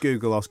about, just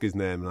Google Oscar's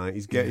name, right?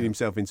 He's getting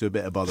himself into a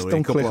bit of bother.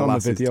 Don't click on the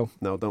video.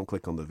 No, don't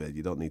click on the vid.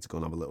 You don't need to go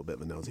and have a little bit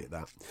of a nosy at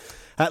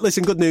that.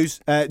 Listen, good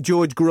news.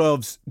 George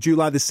Groves,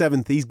 July the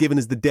 7th. He's given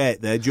us the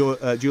date there, July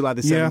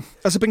the 7th. Yeah.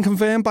 Has it been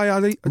confirmed by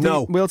Ali?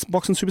 No. World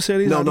Boxing Super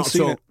Series? No, not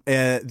at all.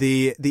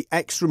 The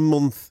extra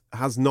month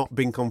has not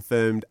been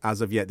confirmed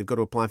as of yet. They've got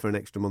to apply for an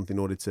extra month in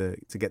order to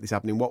get this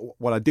happening.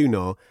 What I do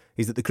know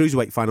is that the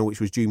Cruiserweight final,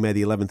 which was due May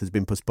the 11th, has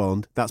been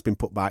postponed. That's been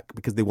put back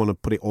because they want to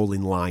put it all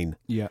in line.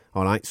 Yeah.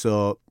 All right.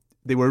 So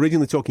they were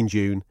originally talking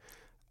June.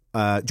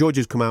 George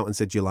has come out and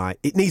said July.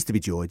 It needs to be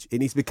George. It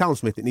needs to be Callum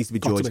Smith. It needs to be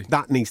George.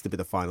 That needs to be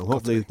the final.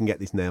 Hopefully we can get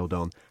this nailed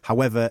on.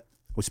 However,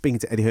 I was speaking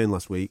to Eddie Hearn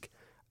last week,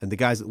 and the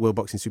guys at the World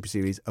Boxing Super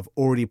Series have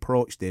already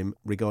approached him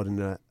regarding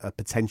a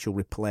potential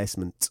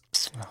replacement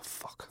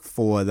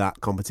for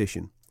that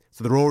competition.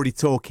 So they're already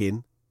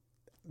talking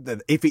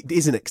that if it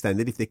isn't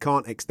extended, if they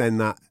can't extend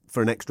that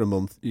for an extra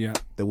month,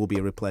 there will be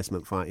a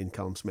replacement fight in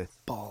Callum Smith.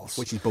 Balls.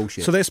 Which is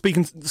bullshit. So they're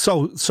speaking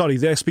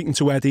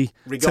to Eddie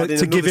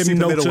to give him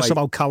notice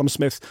about Callum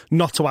Smith,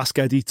 not to ask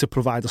Eddie to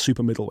provide a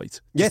super middleweight.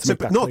 Yes,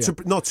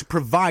 not to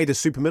provide a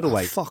super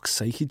middleweight. Oh, fuck's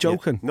sake, you're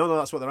joking. Yeah. No,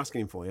 that's what they're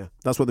asking him for, yeah.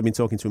 That's what they've been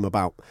talking to him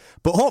about.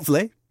 But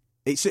hopefully,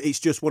 it's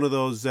just one of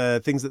those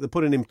things that they're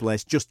putting in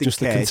place just in case.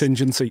 Just a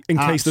contingency. In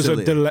case there's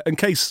a delay. In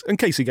case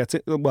he gets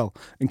it. Well,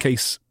 in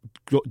case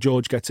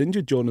George gets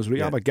injured during his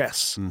rehab, I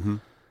guess. Mm-hmm.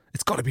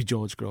 It's got to be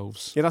George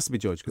Groves. It has to be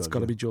George Groves. It's got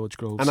to be George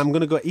Groves. And I'm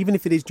going to go, even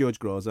if it is George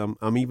Groves, I'm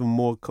even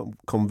more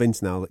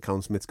convinced now that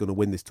Callum Smith's going to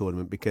win this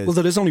tournament because... Well,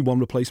 there is only one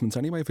replacement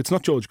anyway. If it's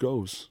not George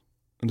Groves,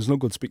 and there's no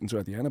good speaking to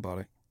Eddie Hearn about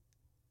it,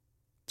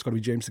 it's got to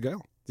be James DeGale.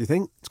 Do you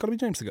think? It's got to be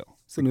James DeGale.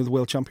 He's the new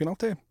world champion out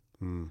there.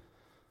 Hmm.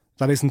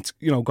 that isn't,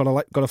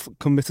 got to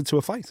committed to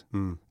a fight.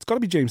 It's got to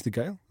be James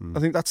DeGale. I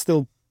think that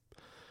still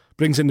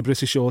brings in the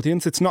British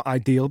audience. It's not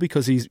ideal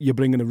because you're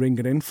bringing a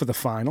ringer in for the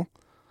final.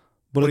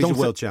 But he's a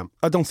world champ.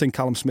 I don't think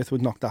Callum Smith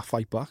would knock that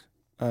fight back.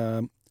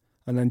 And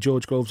then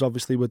George Groves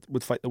obviously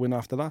would fight the winner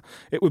after that.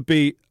 It would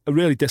be a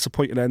really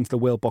disappointing end to the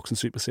World Boxing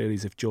Super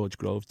Series if George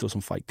Groves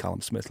doesn't fight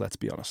Callum Smith, let's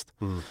be honest.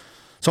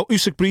 So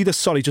Usyk Breidis,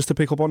 sorry, just to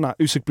pick up on that,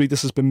 Usyk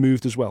Breidis has been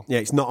moved as well. Yeah,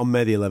 it's not on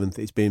May the 11th.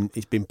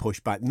 It's been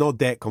pushed back. No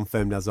date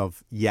confirmed as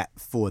of yet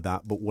for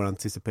that, but we're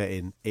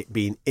anticipating it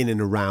being in and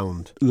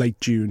around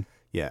late June.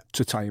 Yeah,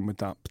 to tie in with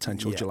that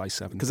potential July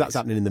 7th. Because that's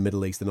happening in the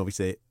Middle East, and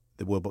obviously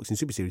the World Boxing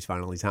Super Series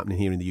final is happening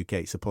here in the UK.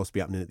 It's supposed to be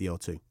happening at the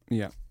O2.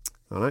 Yeah.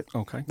 All right.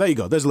 Okay. There you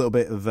go. There's a little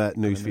bit of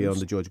news for you on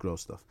the George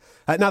Groves stuff.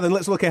 Now then,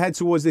 let's look ahead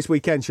towards this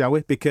weekend, shall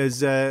we?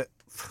 Because,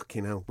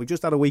 fucking hell, we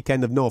just had a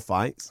weekend of no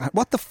fights.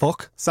 What the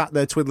fuck? Sat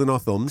there twiddling our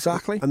thumbs.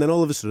 Exactly. And then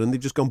all of a sudden, they've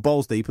just gone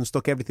balls deep and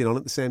stuck everything on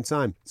at the same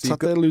time. So Sat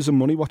there losing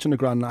money watching the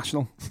Grand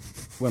National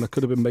when I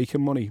could have been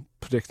making money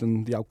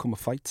predicting the outcome of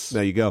fights.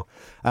 There you go.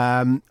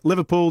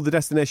 Liverpool, the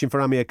destination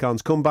for Amir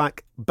Khan's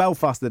comeback.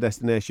 Belfast, the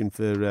destination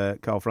for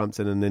Carl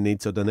Frampton and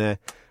Nonito Donaire.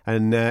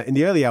 And in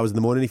the early hours of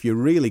the morning, if you're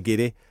really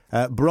giddy,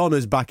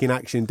 Bronner's back in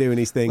action doing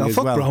his thing as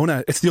well. Fuck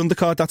Bronner. It's the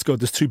undercard, that's good.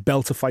 There's 2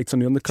 belter fights on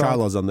the undercard.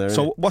 Charlo's on there,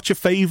 So what's your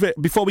favourite,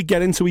 before we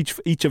get into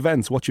each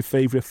event, what's your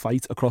favourite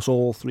fight across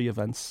all 3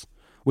 events?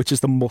 Which is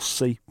the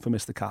must-see for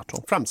Mr.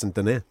 Cattrall? Frampton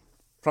Donaire.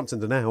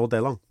 Frampton Donaire all day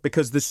long.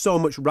 Because there's so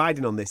much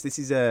riding on this. This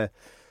is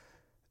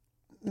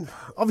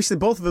obviously,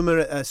 both of them are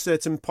at a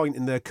certain point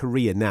in their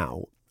career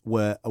now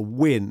where a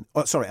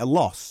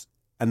loss,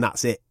 and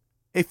that's it.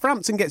 If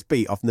Frampton gets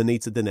beat off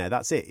Nonito Donaire,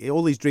 that's it.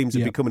 All his dreams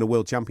of becoming a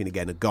world champion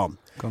again are gone.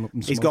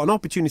 He's got an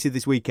opportunity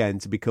this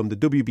weekend to become the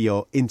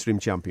WBO interim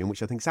champion,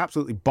 which I think is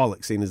absolutely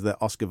bollocks, seeing as that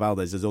Oscar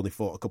Valdez has only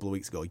fought a couple of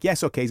weeks ago.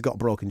 Yes, okay, he's got a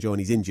broken jaw and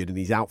he's injured and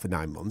he's out for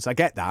 9 months. I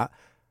get that.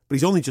 But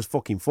he's only just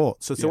fucking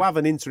fought. So to have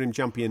an interim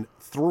champion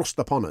thrust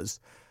upon us,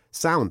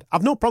 sound.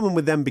 I've no problem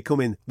with them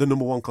becoming the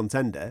number 1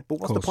 contender, but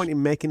what's the point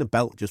in making a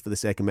belt just for the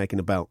sake of making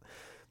a belt?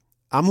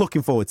 I'm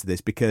looking forward to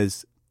this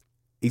because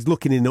he's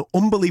looking in an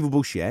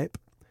unbelievable shape.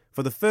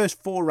 For the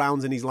first 4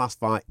 rounds in his last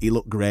fight, he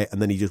looked great, and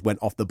then he just went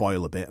off the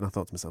boil a bit. And I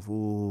thought to myself,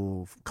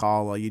 "Oh,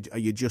 Carl, are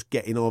you just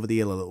getting over the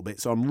hill a little bit?"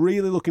 So I'm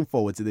really looking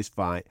forward to this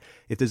fight.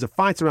 If there's a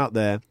fighter out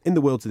there in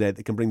the world today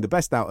that can bring the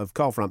best out of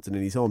Carl Frampton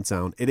in his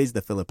hometown, it is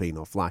the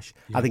Filipino Flash.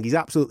 Yeah. I think he's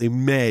absolutely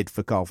made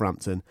for Carl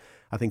Frampton.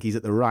 I think he's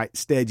at the right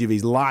stage of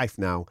his life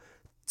now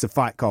to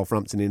fight Carl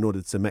Frampton in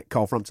order to make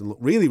Carl Frampton look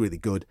really, really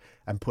good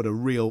and put a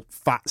real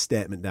fat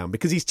statement down.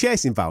 Because he's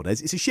chasing Valdez.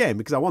 It's a shame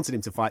because I wanted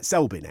him to fight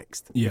Selby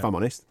next, if I'm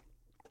honest.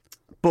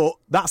 But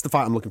that's the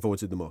fight I'm looking forward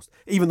to the most.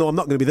 Even though I'm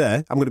not going to be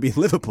there, I'm going to be in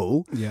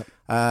Liverpool. Yeah.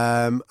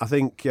 I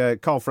think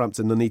Carl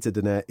Frampton, Nonito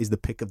Donaire is the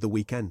pick of the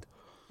weekend.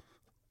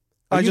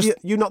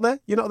 You not there?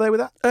 You're not there with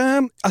that?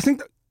 I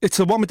think it's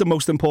the one with the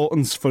most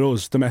importance for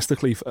us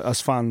domestically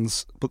as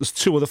fans. But there's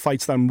 2 other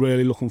fights that I'm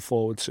really looking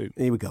forward to.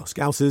 Here we go.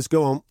 Scousers,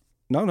 go on.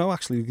 No,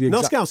 actually.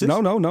 No Scousers?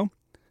 No.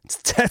 It's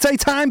Tete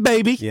time,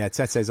 baby. Yeah,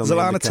 Tete's on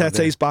Zolana the undercard.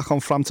 Tete's back on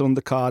Frampton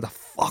undercard. I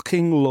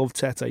fucking love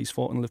Tete. He's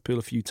fought in Liverpool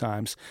a few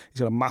times. He's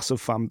got a massive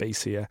fan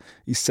base here.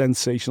 He's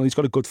sensational. He's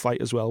got a good fight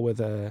as well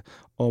with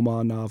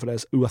Omar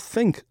Narvaez, who I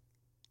think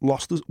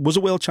was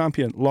a world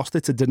champion, lost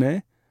it to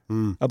Donaire,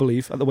 I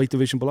believe, at the weight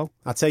division below.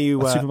 I tell you,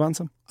 Super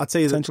bantam. I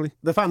tell you,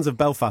 the fans of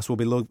Belfast will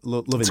be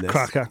loving this.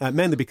 Cracker.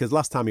 Mainly because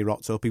last time he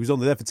rocked up, he was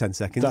only there for 10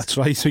 seconds. That's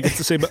right. So you get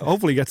to see,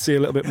 hopefully, you get to see a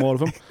little bit more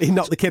of him. He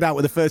knocked the kid out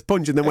with the first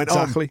punch and then went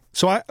on. Exactly.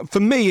 So for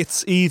me,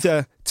 it's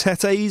either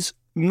Tete's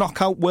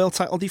knockout world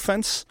title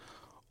defence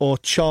or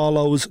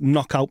Charlo's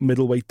knockout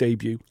middleweight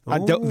debut.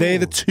 They're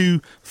the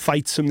 2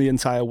 fights from the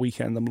entire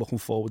weekend I'm looking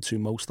forward to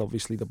most.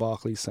 Obviously, the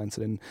Barclays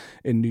Centre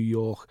in New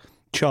York.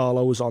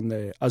 Charlo's on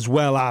there, as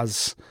well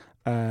as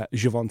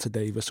Gervonta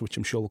Davis, which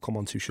I'm sure we'll come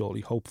on to shortly.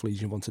 Hopefully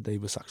Gervonta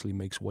Davis actually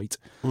makes weight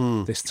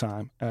this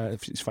time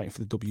if he's fighting for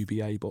the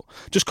WBA. But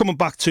just coming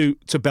back to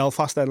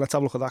Belfast then, let's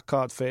have a look at that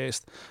card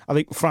first. I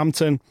think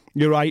Frampton,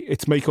 you're right,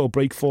 it's make or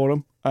break for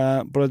him.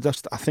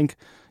 But I think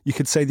you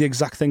could say the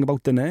exact thing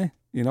about Donaire.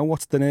 You know,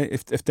 what's Donaire?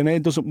 If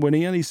Donaire doesn't win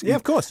here,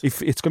 of course.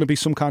 If it's going to be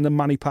some kind of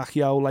Manny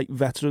Pacquiao like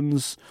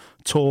veterans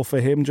tour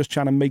for him, just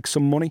trying to make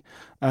some money.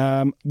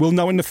 We'll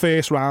know in the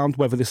first round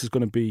whether this is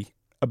going to be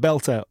a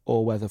belter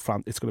or whether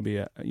it's going to be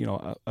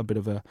a bit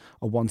of a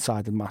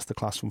one-sided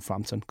masterclass from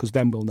Frampton, because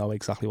then we'll know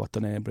exactly what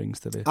Donaire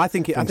brings to the. I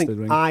think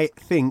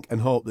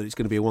and hope that it's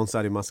going to be a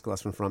one-sided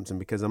masterclass from Frampton,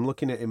 because I'm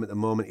looking at him at the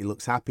moment. He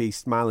looks happy, he's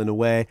smiling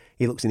away.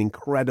 He looks in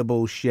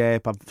incredible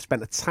shape. I've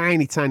spent a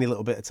tiny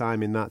little bit of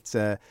time in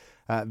that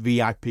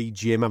VIP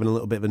gym having a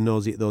little bit of a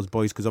nosy at those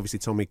boys, because obviously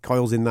Tommy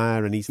Coyle's in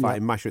there and he's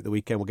fighting Masher at the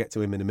weekend. We'll get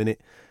to him in a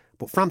minute.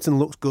 But Frampton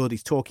looks good.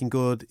 He's talking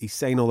good. He's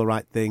saying all the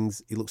right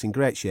things. He looks in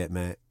great shape,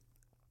 mate.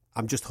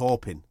 I'm just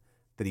hoping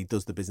that he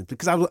does the business,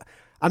 because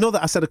I know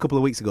that I said a couple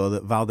of weeks ago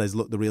that Valdez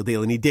looked the real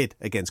deal, and he did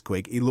against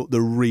Quigg. He looked the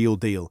real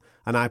deal,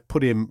 and I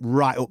put him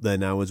right up there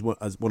now as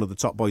one of the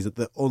top boys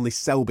that only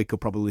Selby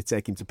could probably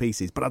take him to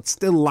pieces. But I'd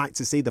still like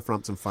to see the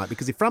Frampton fight,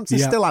 because if Frampton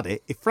still had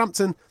it, if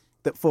Frampton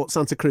that Fort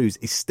Santa Cruz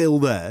is still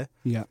there,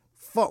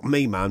 fuck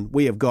me, man,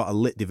 we have got a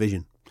lit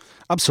division.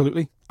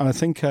 Absolutely, and I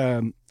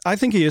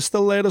think he is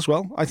still there as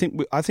well. I think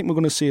we're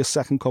going to see a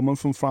second coming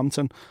from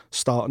Frampton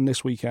starting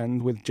this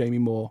weekend with Jamie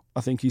Moore.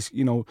 I think he's,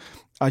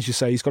 as you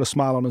say, he's got a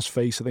smile on his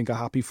face. I think a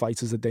happy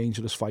fighter's a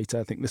dangerous fighter.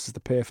 I think this is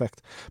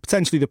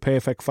potentially the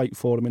perfect fight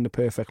for him in the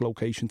perfect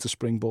location to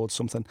springboard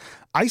something.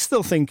 I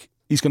still think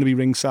he's going to be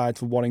ringside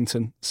for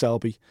Warrington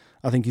Selby.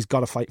 I think he's got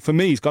to fight. For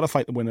me, he's got to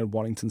fight the winner of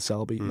Warrington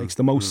Selby. It makes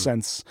the most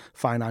sense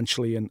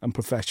financially and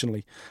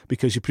professionally,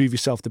 because you prove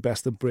yourself the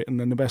best of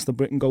Britain, and the best of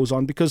Britain goes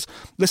on. Because,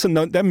 listen,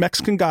 them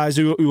Mexican guys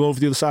who are over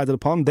the other side of the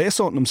pond, they're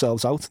sorting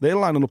themselves out. They're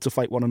lining up to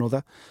fight one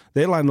another.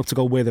 They're lining up to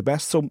go where they're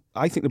best. So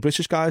I think the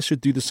British guys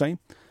should do the same.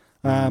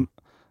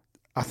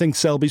 I think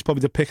Selby's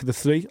probably the pick of the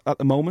three at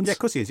the moment. Yeah, of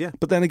course he is, yeah.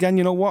 But then again,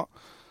 you know what?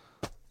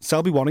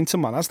 Selby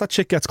Warrington, man, as that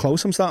chick gets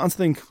close, I'm starting to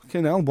think,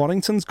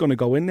 Warrington's going to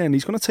go in there and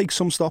he's going to take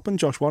some stopping,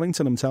 Josh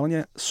Warrington, I'm telling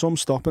you, some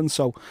stopping.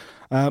 So,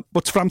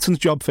 but Frampton's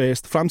job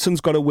first. Frampton's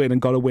got to win, and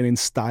got to win in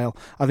style.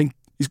 I think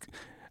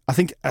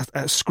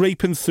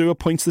scraping through a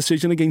points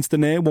decision against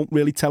Denair won't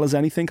really tell us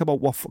anything about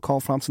what Carl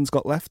Frampton's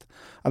got left.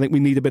 I think we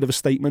need a bit of a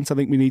statement. I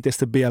think we need this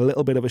to be a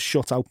little bit of a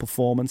shutout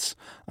performance.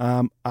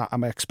 I'm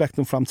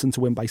expecting Frampton to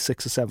win by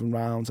 6 or 7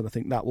 rounds, and I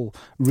think that will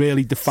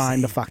really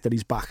define the fact that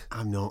he's back.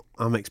 I'm not.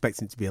 I'm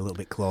expecting it to be a little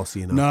bit closer,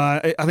 No,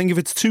 I think if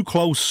it's too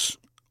close,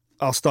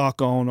 I'll start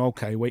going,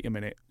 okay, wait a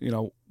minute.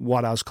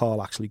 What has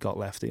Carl actually got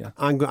left here?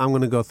 I'm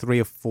going to go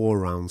 3 or 4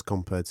 rounds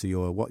compared to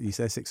your, what you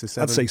say, 6 or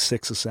 7? I'd say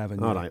 6 or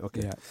 7. All right,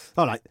 okay. Yeah.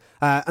 All right.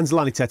 And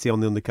Zlani Teti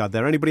on the undercard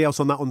there. Anybody else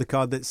on that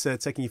undercard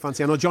that's taking your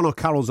fancy? I know John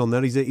O'Carroll's on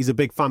there. He's a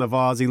big fan of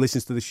ours. He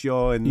listens to the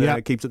show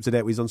and keeps up to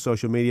date with us on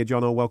social media.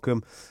 John O,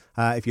 welcome.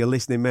 If you're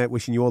listening, mate,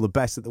 wishing you all the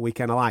best at the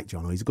weekend. I like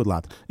John O. He's a good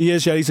lad. He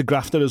is, yeah. He's a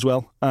grafter as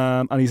well.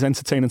 And he's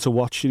entertaining to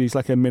watch. He's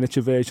like a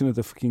miniature version of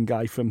the fucking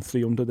guy from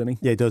 300, isn't he?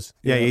 Yeah, he does.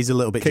 Yeah, he's a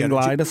little bit... King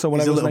Lidas or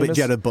whatever. He's a little bit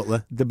Gerard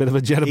Butler. The bit of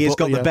a Gerard Butler. He's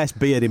got the best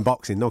beard in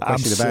boxing, no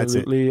question about it.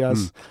 Absolutely,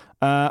 yes.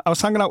 I was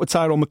hanging out with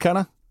Tyrone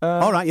McKenna.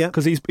 All right, yeah.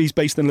 Because he's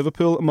based in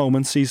Liverpool at the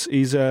moment. He's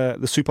the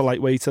super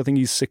lightweight. I think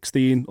he's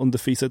 16,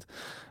 undefeated.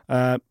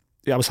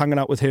 I was hanging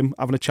out with him,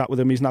 having a chat with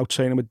him. He's now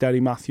training with Derry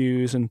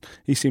Matthews, and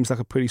he seems like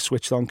a pretty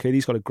switched-on kid.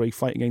 He's got a great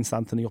fight against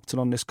Anthony Upton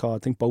on this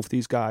card. I think both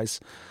these guys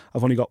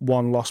have only got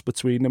 1 loss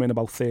between them in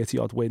about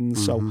 30-odd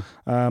wins. So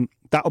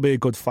that'll be a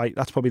good fight.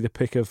 That's probably the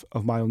pick of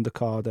my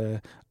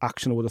undercard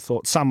action, I would have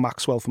thought. Sam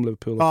Maxwell from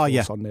Liverpool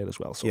on there as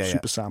well. So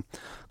Super Sam.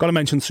 Got to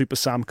mention Super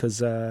Sam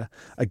because,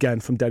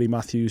 again, from Derry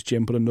Matthews,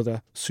 Jim, but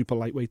another super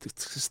lightweight.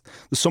 There's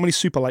so many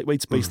super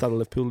lightweights based out of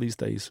Liverpool these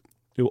days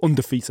who are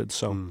undefeated.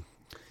 So...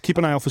 keep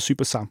an eye out for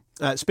Super Sam.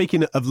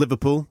 Speaking of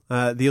Liverpool,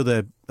 the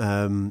other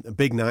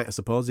big night, I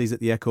suppose, is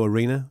at the Echo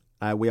Arena.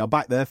 We are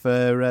back there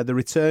for the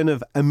return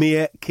of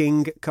Amir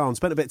King Khan.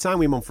 Spent a bit of time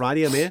with him on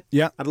Friday, Amir.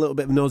 Yeah. Had a little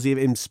bit of a nosy of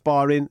him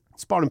sparring.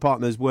 Sparring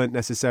partners weren't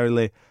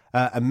necessarily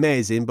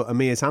amazing, but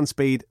Amir's hand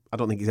speed, I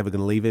don't think he's ever going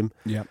to leave him.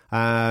 Yeah.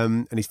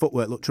 And his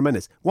footwork looked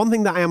tremendous. One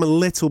thing that I am a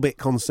little bit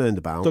concerned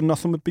about... Done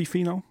nothing with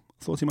Beefy, no?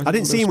 I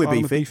didn't see him with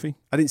Beefy.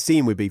 I didn't see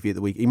him with Beefy at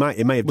the week. He may have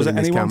done in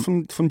this camp. Was it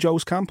anyone from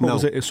Joe's camp, or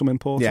was it some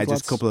imported lads? Yeah,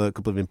 just a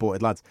couple of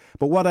imported lads.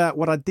 But what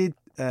I did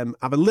have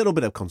a little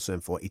bit of concern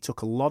for, he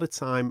took a lot of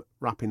time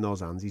wrapping those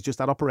hands. He's just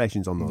had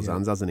operations on those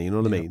hands, hasn't he? You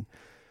know what I mean?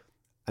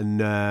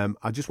 And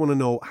I just want to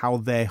know how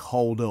they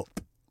hold up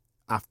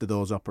after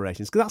those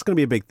operations, because that's going to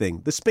be a big thing.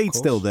 The speed's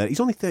still there.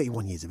 He's only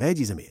 31 years of age,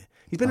 isn't he?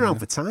 He's been around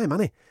for time,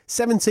 hasn't he?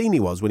 17 he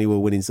was when he were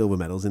winning silver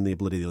medals in the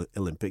bloody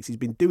Olympics. He's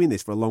been doing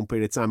this for a long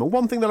period of time. And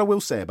one thing that I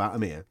will say about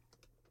Amir,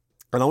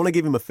 and I want to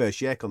give him a fair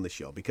shake on this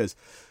show, because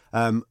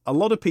a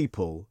lot of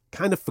people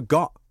kind of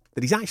forgot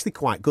that he's actually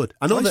quite good.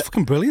 I know he's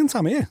fucking brilliant,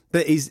 Amir.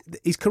 That his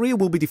career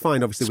will be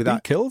defined, obviously, with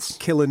that kills.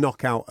 Killer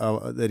knockout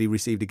that he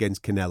received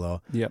against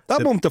Canelo. Yeah,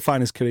 that won't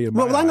define his career.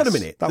 Well, hang on a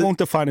minute. That won't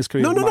define his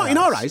career. No, not in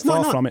our eyes.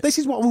 Far from it. This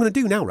is what I'm going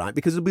to do now, right?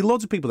 Because there'll be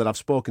loads of people that I've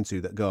spoken to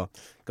that go,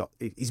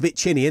 he's a bit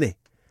chinny, isn't he?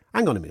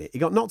 Hang on a minute. He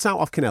got knocked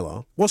out off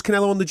Canelo. Was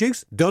Canelo on the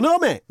juice? Don't know,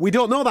 mate. We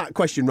don't know that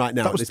question right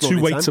now. That was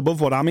 2 weights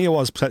above what Amir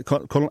was at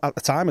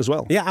the time as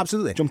well. Yeah,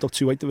 absolutely. Jumped up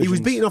 2 weight divisions. He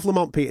was beating off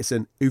Lamont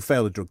Peterson, who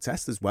failed a drug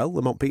test as well.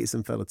 Lamont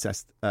Peterson failed a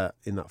test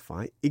in that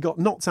fight. He got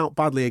knocked out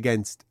badly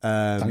against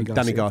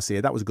Danny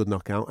Garcia. That was a good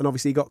knockout. And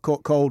obviously he got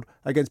caught cold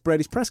against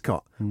Brady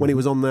Prescott when he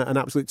was on an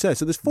absolute tear.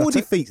 So there's 4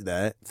 defeats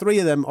there. 3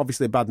 of them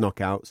obviously bad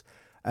knockouts.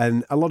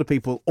 And a lot of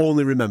people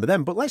only remember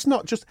them. But let's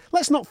not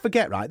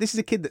forget, right? This is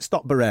a kid that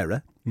stopped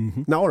Barrera.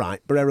 Mm-hmm. Now, all right,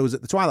 Barrera was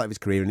at the twilight of his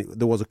career and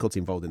there was a cut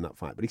involved in that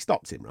fight, but he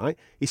stopped him, right?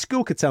 He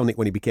schooled Kotelnik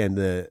when he became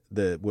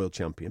the world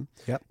champion.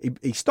 Yep.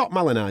 He stopped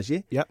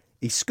Malignaggi. Yep.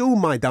 He schooled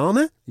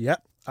Maidana.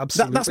 Yep,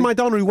 absolutely. That's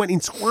Maidana who went in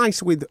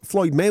twice with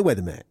Floyd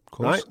Mayweather, mate. Of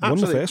course. Right? Won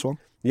the first one.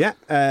 Yeah.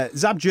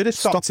 Zab Judah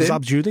stopped him.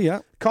 Zab Judah, yeah.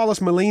 Carlos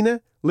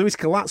Molina, Luis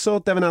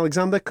Colazzo, Devin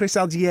Alexander, Chris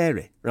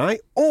Algieri, right?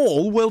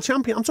 All world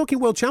champions. I'm talking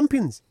world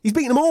champions. He's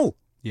beaten them all.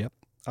 Yep.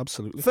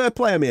 Absolutely. Fair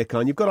play, Amir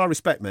Khan. You've got our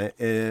respect, mate.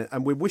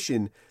 And we're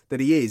wishing that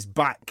he is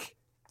back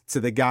to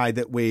the guy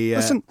that we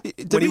Listen,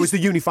 when he was the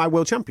unified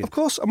world champion. Of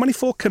course, and when he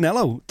fought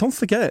Canelo, don't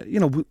forget,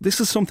 this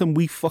is something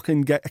we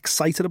fucking get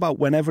excited about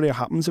whenever it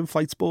happens in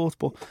fight sport.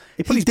 But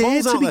he put his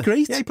balls out to be there.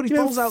 great. Yeah, he put his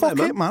balls out fuck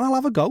there, it, man. I'll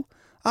have a go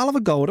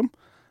at him.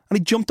 And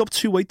he jumped up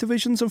 2 weight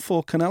divisions and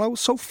fought Canelo.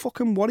 So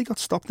fucking what? He got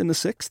stopped in the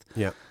 6th.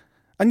 Yeah.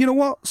 And you know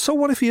what? So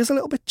what if he is a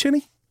little bit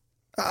chinny?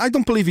 I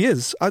don't believe he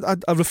is. I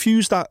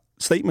refuse that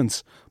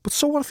statement. But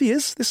so what if he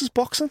is? This is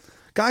boxing.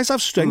 Guys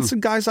have strengths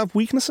and guys have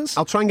weaknesses.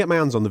 I'll try and get my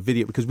hands on the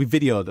video because we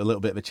videoed a little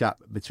bit of a chat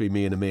between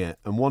me and Amir.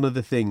 And one of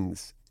the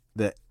things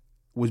that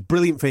was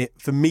brilliant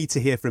for me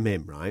to hear from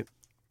him, right?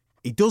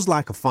 He does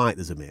like a fight,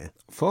 there's Amir.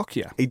 Fuck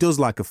yeah. He does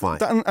like a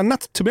fight. And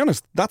that's, to be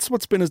honest, that's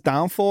what's been his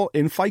downfall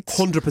in fights.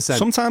 100%.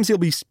 Sometimes he'll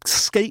be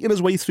skating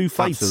his way through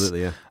fights.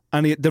 Absolutely, yeah.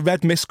 And the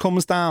red mist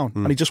comes down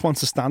and he just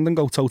wants to stand and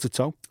go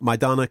toe-to-toe.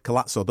 Maidana,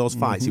 Collazo, those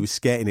fights, he was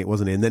skating it,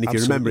 wasn't he? And then if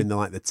you remember in the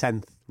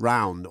 10th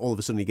round, all of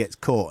a sudden he gets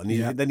caught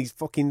and then he's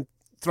fucking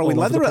throwing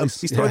leather at him.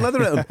 He's throwing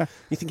leather at him.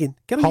 You're thinking,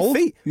 get on your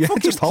feet. Yeah,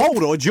 fucking just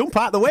hold or jump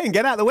out of the way and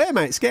get out of the way,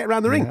 mate. Skate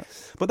around the ring.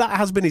 But that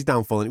has been his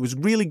downfall and it was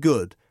really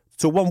good.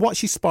 So one,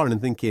 watch his sparring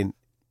and thinking,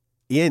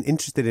 he ain't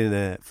interested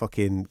in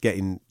fucking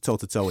getting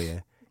toe-to-toe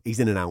here. He's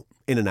in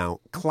and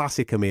out.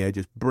 Classic Amir,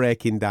 just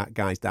breaking that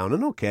guys down.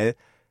 And okay,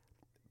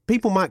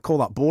 people might call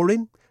that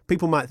boring.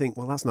 People might think,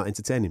 well, that's not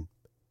entertaining.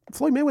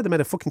 Floyd Mayweather made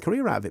a fucking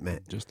career out of it,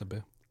 mate. Just a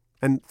bit.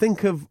 And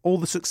think of all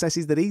the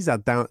successes that he's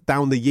had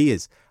down the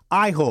years.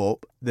 I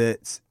hope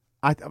that...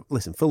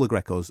 Listen, Phil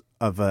LaGreco's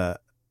of a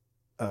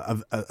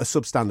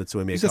substandard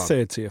to Amir He's Khan. a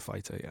third-tier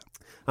fighter, yeah.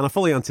 And I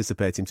fully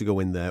anticipate him to go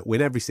in there, win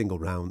every single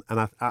round,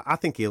 and I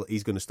think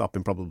he's going to stop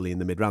him probably in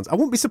the mid-rounds. I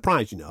wouldn't be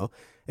surprised,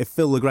 if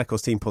Phil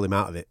LaGreco's team pull him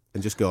out of it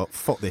and just go,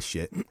 fuck this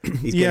shit.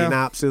 He's getting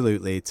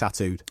absolutely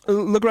tattooed.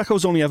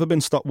 LaGreco's only ever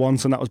been stopped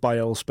once, and that was by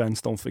Earl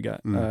Spence, don't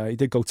forget. He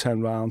did go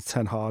 10 rounds,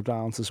 10 hard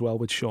rounds as well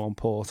with Sean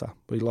Porter,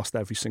 but he lost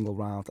every single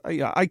round.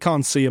 I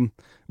can't see him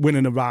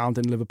winning a round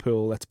in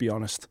Liverpool, let's be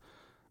honest.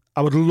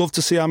 I would love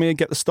to see Amir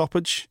get the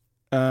stoppage.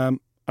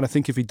 And I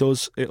think if he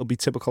does, it'll be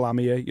typical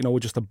Amir,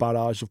 with just a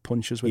barrage of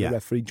punches where the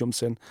referee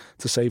jumps in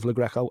to save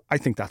LaGreco. I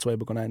think that's where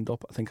we're going to end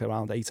up. I think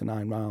around 8 or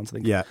 9 rounds. I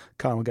think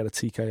Khan will get a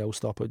TKO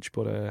stoppage.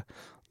 But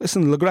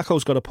listen,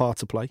 LaGreco's got a part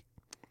to play.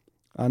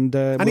 And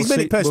he's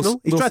made it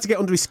personal. He's tried to get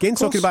under his skin,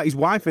 talking about his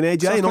wife and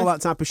AJ and all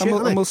that type of shit.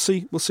 And we'll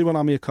see what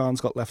Amir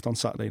Khan's got left on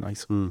Saturday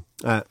night.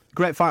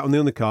 Great fight on the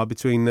undercard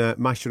between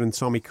Masha and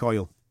Tommy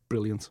Coyle.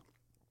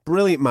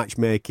 Brilliant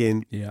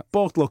matchmaking. Yeah.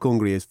 Both look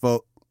hungry as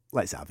fuck.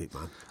 Let's have it,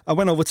 man. I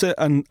went over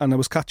to and I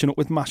was catching up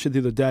with Masha the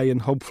other day,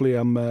 and hopefully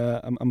I'm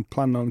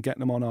planning on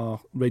getting him on our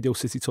Radio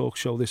City Talk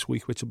show this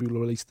week, which will be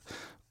released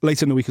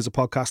later in the week as a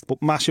podcast.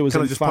 But Masha was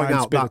in fine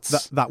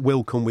spirits. That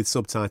will come with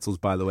subtitles,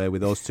 by the way,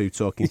 with those two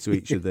talking to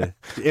each other.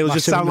 It'll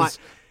just sound like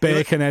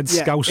Baconhead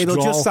Scouse.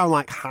 It'll just sound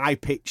like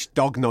high-pitched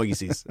dog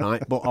noises,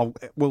 right? But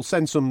we'll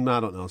send some, I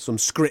don't know, some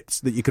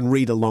scripts that you can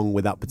read along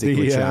with that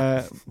particular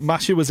chat.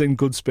 Masha was in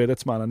good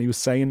spirits, man, and he was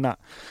saying that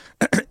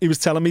he was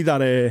telling me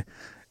that.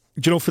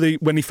 Do you know,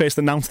 when he first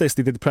announced this,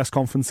 they did the press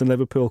conference in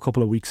Liverpool a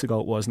couple of weeks ago,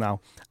 it was now.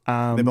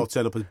 They both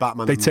turned up as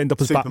Batman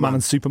Batman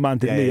and Superman,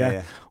 didn't they?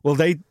 Yeah. Well,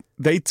 they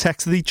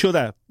texted each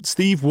other.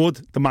 Steve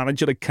Wood, the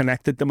manager, had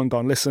connected them and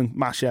gone, listen,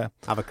 Masha,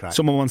 have a crack.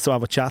 Someone wants to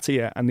have a chat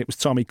here. And it was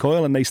Tommy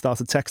Coyle, and they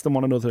started texting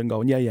one another and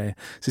going, yeah.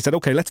 So he said,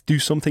 okay, let's do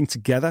something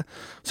together.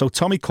 So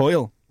Tommy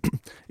Coyle,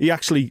 he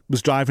actually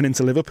was driving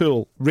into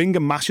Liverpool,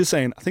 ringing Masha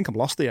saying, I think I'm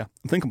lost here.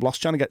 I think I'm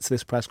lost trying to get to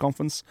this press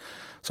conference.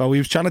 So he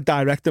was trying to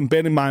direct him.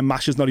 Bear in mind,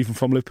 Masha's not even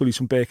from Liverpool, he's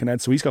from Birkenhead,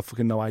 so he's got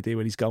fucking no idea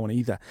where he's going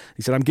either.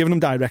 He said, I'm giving him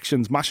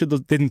directions. Masha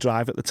didn't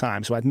drive at the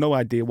time, so I had no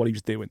idea what he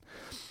was doing.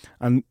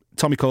 And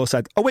Tommy Coyle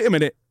said, oh, wait a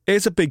minute,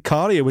 here's a big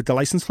car here with the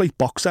licence plate,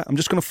 Boxer. I'm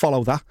just going to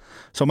follow that.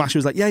 So Masha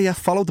was like, yeah,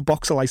 follow the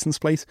Boxer licence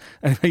plate.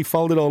 And he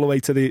followed it all the way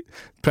to the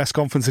press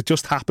conference. It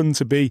just happened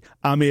to be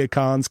Amir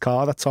Khan's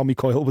car that Tommy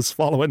Coyle was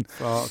following.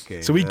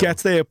 Okay, so he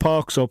gets there,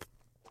 parks up.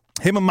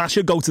 Him and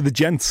Masha go to the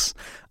gents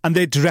and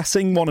they're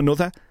dressing one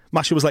another.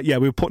 Masha was like, yeah,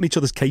 we were putting each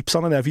other's capes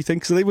on and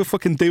everything. So they were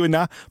fucking doing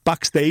that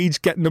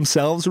backstage, getting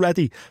themselves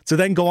ready to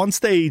then go on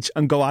stage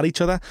and go at each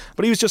other.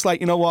 But he was just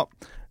like, you know what?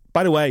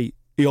 By the way,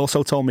 he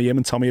also told me him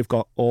and Tommy have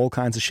got all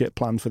kinds of shit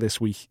planned for this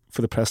week,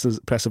 for the press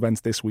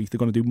events this week. They're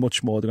going to do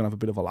much more. They're going to have a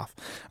bit of a laugh.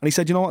 And he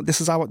said, you know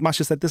what?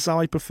 Masha said, this is how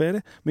I prefer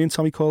it. Me and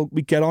Tommy Coyle,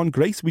 we get on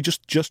great. We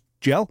just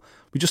gel.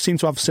 We just seem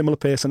to have similar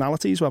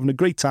personalities. We're having a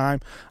great time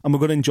and we're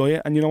going to enjoy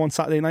it. And on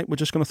Saturday night, we're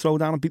just going to throw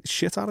down and beat the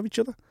shit out of each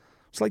other.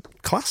 It's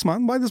like, class,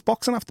 man. Why does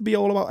boxing have to be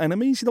all about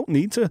enemies? You don't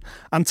need to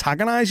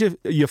antagonise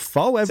your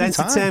foe every time. It's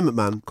entertainment,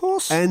 man. Of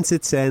course.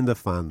 Entertain the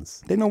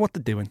fans. They know what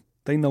they're doing.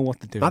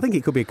 I think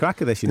it could be a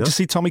cracker, this, Did you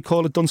see Tommy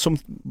Coyle had done some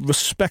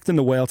respecting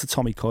the whale to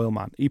Tommy Coyle,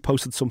 man? He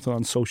posted something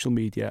on social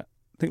media,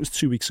 I think it was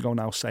 2 weeks ago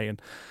now, saying,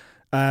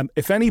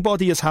 if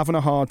anybody is having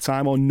a hard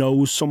time or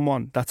knows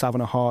someone that's having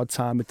a hard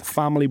time with the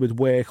family, with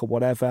work or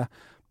whatever,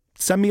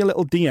 send me a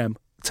little DM.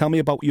 Tell me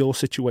about your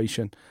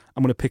situation.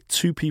 I'm going to pick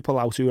 2 people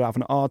out who are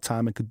having a hard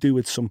time and could do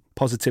with some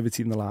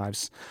positivity in their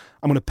lives.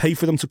 I'm going to pay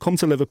for them to come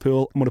to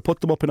Liverpool. I'm going to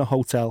put them up in a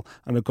hotel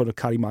and I'm going to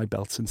carry my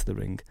belts into the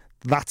ring.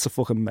 That's a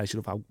fucking measure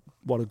of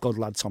what a good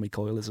lad Tommy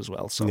Coyle is as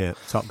well. So Yeah,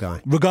 top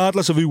guy.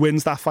 regardless of who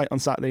wins that fight on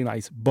Saturday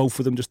night, both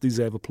of them just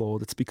deserve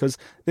applaud. It's because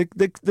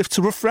it's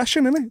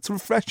refreshing, isn't it? It's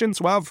refreshing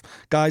to have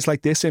guys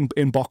like this in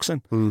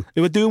boxing who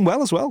are doing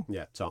well as well.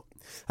 Yeah, top.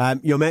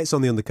 Your mate's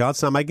on the undercard,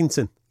 Sam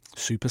Eggington.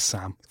 Super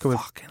Sam.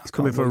 He's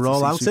coming for a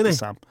roll out, isn't he?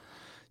 Sam.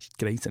 He's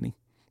great, isn't he?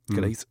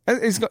 Great.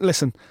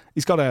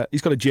 He's got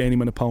a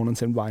journeyman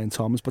opponent in Ryan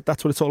Thomas, but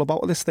that's what it's all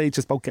about at this stage.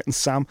 It's about getting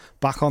Sam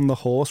back on the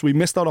horse. We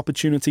missed our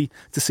opportunity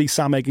to see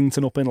Sam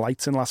Eggington up in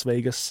lights in Las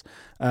Vegas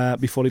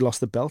before he lost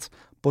the belt,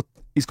 but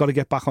he's got to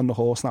get back on the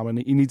horse now, and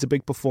he needs a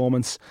big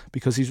performance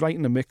because he's right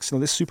in the mix. You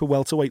know, this super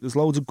welterweight, there's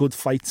loads of good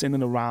fights in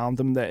and around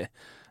him there.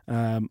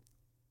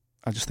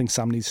 I just think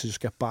Sam needs to just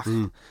get back,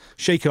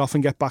 shake it off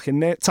and get back in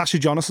there. Tasha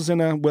Jonas is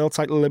in a world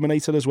title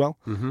eliminator as well.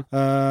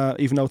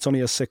 Even though it's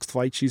only her 6th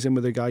fight, she's in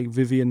with a guy,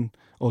 Vivian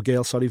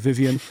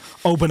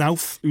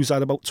Obernauf, who's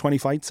had about 20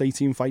 fights,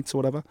 18 fights or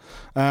whatever.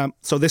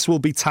 So this will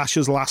be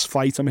Tasha's last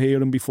fight, I'm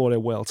hearing, before her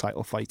world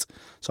title fight.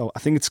 So I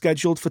think it's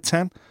scheduled for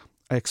 10.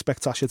 I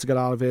expect Tasha to get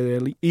out of here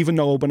early. Even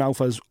though Obernauf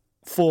has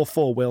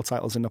 4 world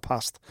titles in the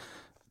past,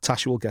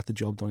 Tasha will get the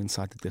job done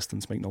inside the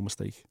distance, make no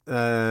mistake.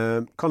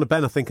 Conor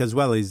Benn, I think, as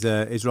well,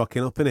 is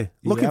rocking up, isn't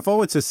he? Looking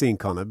forward to seeing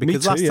Conor,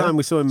 because last time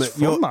we saw him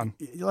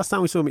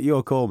at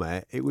your call,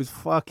 mate, it was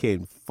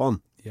fucking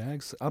fun. Yeah,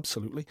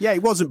 absolutely. Yeah,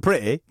 it wasn't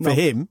pretty for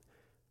him,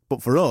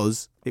 but for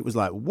us, it was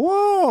like,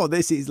 whoa,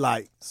 this is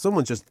like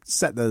someone just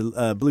set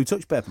the blue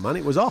touch paper, man.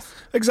 It was off.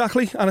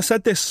 Exactly. And I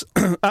said this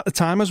at the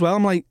time as well.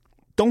 I'm like,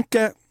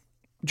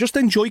 just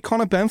enjoy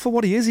Conor Benn for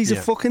what he is. He's a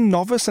fucking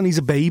novice and he's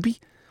a baby.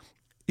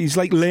 He's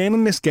like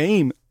learning this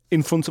game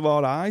in front of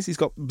our eyes. He's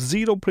got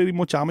zero pretty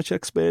much amateur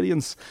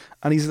experience,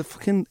 and he's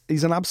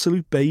an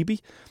absolute baby.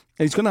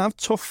 And he's going to have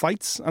tough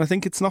fights. And I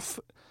think it's not,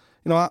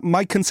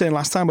 my concern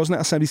last time, wasn't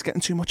it? I said he's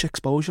getting too much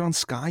exposure on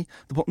Sky.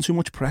 They're putting too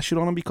much pressure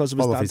on him because of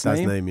his dad's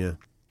name. Yeah.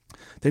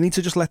 They need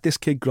to just let this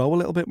kid grow a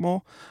little bit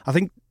more. I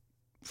think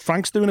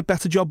Frank's doing a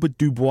better job with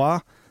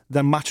Dubois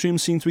than Matchroom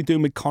seems to be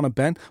doing with Conor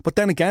Benn. But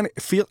then again,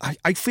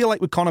 I feel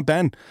like with Conor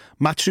Benn,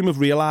 Matchroom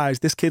have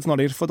realised this kid's not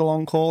in for the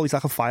long haul. He's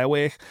like a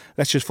firework.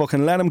 Let's just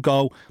fucking let him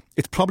go.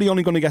 It's probably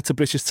only going to get to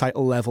British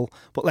title level,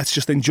 but let's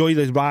just enjoy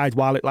the ride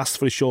while it lasts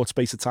for a short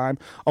space of time.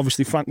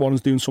 Obviously, Frank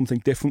Warren's doing something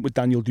different with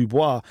Daniel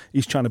Dubois.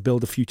 He's trying to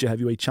build a future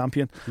heavyweight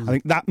champion. I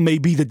think that may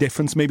be the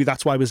difference. Maybe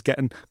that's why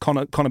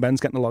Conor Benn's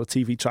getting a lot of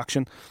TV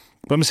traction.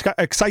 But I'm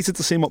excited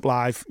to see him up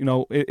live.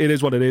 It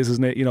is what it is,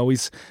 isn't it?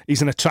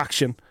 He's an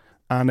attraction.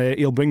 And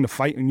he'll bring the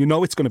fight, and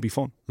it's going to be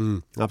fun.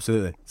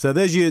 Absolutely. So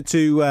there's your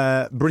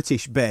 2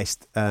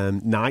 British-based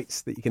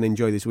nights that you can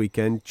enjoy this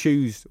weekend.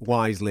 Choose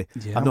wisely.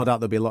 Yeah. I've no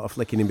doubt there'll be a lot of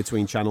flicking in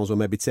between channels, or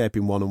maybe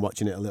taping one and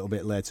watching it a little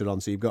bit later on.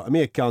 So you've got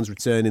Amir Khan's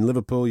return in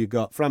Liverpool. You've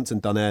got Frampton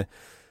Donaire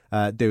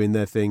doing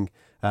their thing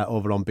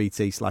over on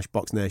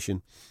BT/Box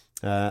Nation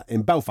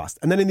in Belfast.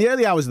 And then in the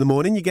early hours of the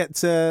morning, you get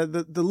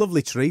the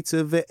lovely treat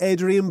of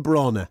Adrian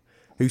Broner,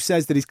 who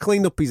says that he's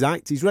cleaned up his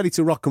act, he's ready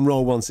to rock and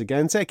roll once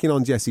again, taking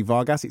on Jesse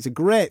Vargas. It's a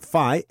great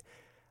fight.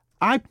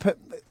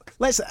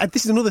 This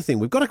is another thing.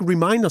 We've got to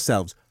remind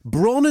ourselves,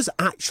 Broner's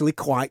actually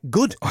quite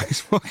good. Oh, he's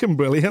fucking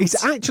brilliant.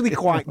 He's actually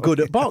quite good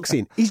at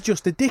boxing. He's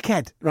just a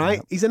dickhead, right?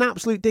 Yeah. He's an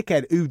absolute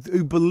dickhead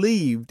who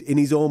believed in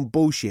his own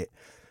bullshit.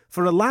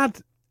 For a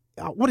lad,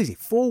 what is it,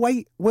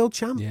 4-weight world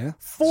champ? Yeah.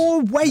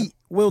 4-weight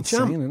world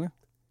champ. Isn't it?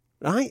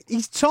 Right?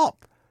 He's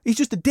top. He's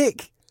just a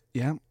dick.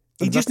 Yeah.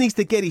 He just needs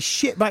to get his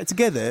shit back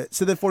together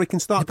so therefore he can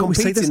start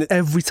competing. We say this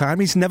every time.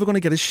 He's never going to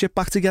get his shit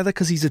back together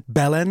because he's at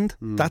bell end.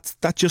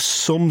 That just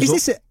sums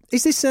up.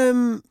 Is this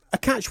a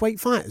catch weight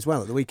fight as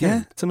well at the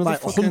weekend? Yeah, it's another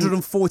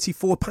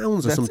 144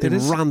 pounds or something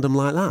random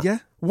like that. Yeah.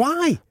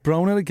 Why?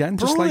 Broner again,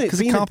 just because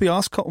he can't be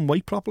arsed cutting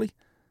weight properly.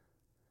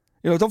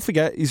 Don't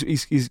forget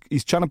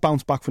he's trying to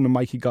bounce back from the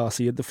Mikey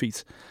Garcia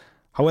defeat.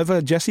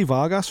 However, Jesse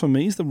Vargas, for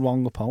me, is the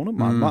wrong opponent,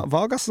 man.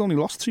 Vargas has only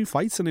lost 2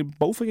 fights, and they're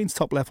both against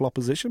top-level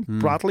opposition.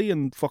 Bradley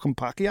and fucking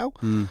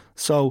Pacquiao.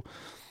 So,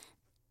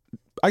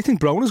 I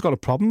think Broner's got a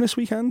problem this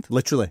weekend.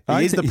 Literally.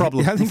 He is the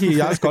problem. I think he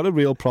has got a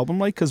real problem,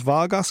 because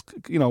Vargas,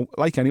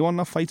 like anyone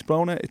that fights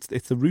Broner,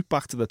 it's the route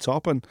back to the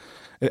top, and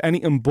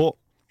anything but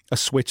a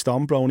switched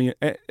on Broner.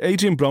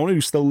 Adrian Broner,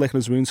 who's still licking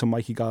his wounds from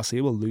Mikey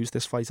Garcia, will lose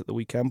this fight at the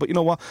weekend. But you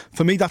know what?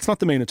 For me, that's not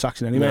the main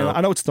attraction anyway. No.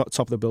 I know it's not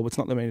top of the bill, but it's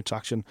not the main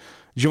attraction.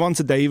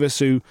 Gervonta Davis,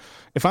 who,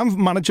 if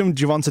I'm managing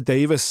Gervonta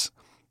Davis,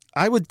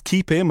 I would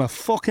keep him a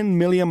fucking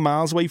million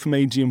miles away from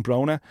Adrian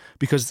Broner,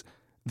 because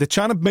they're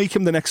trying to make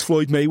him the next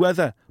Floyd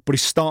Mayweather, but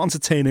he's starting to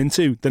turn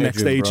into the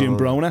next Adrian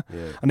Broner.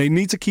 Yeah. And they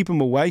need to keep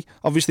him away.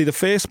 Obviously, the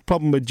first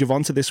problem with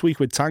Gervonta this week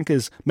with Tank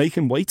is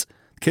making weight.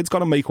 Kid's got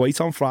to make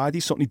weight on Friday,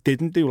 something he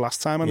didn't do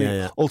last time, and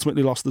he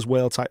ultimately lost his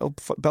world title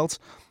belt.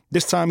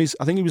 This time,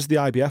 I think he was the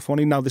IBF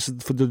one. Now this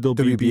is for the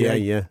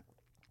WBA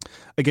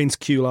against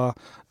Cuellar.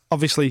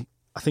 Obviously,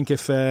 I think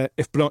if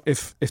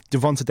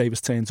Gervonta Davis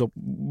turns up,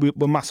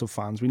 we're massive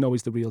fans. We know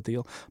he's the real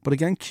deal. But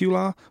again,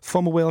 Cuellar,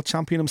 former world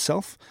champion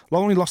himself,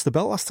 only lost the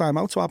belt last time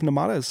out to Abner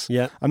Mares.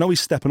 Yeah, I know he's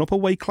stepping up a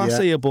weight class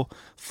here, but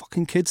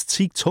fucking kid's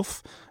teak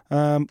tough.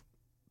 But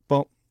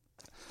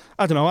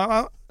I don't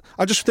know.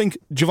 I just think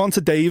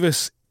Gervonta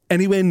Davis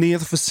anywhere near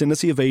the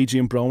vicinity of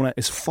Adrian Broner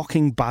is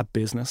fucking bad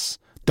business.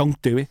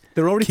 Don't do it.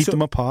 They're already keep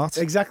them apart.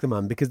 Exactly,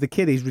 man. Because the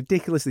kid is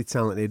ridiculously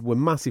talented. We're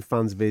massive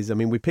fans of his. I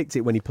mean, we picked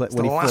it when he played.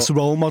 The last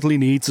role model he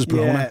needs is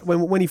Broner. Yeah,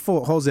 when he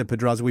fought Jose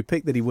Pedraza, we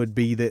picked that he would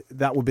be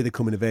that would be the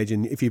coming of age.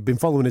 And if you've been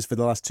following us for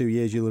the last 2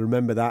 years, you'll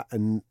remember that,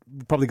 and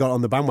probably got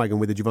on the bandwagon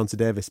with the Gervonta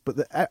Davis.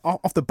 But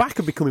off the back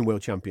of becoming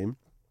world champion,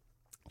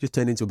 just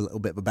turned into a little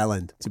bit of a bell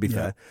end, to be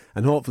fair.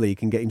 And hopefully he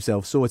can get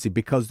himself sorted,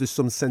 because there's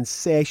some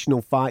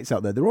sensational fights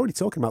out there. They're already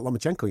talking about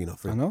Lomachenko, you know,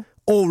 for him. I know.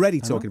 Already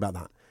talking about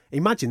that.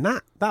 Imagine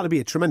that. That'd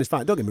be a tremendous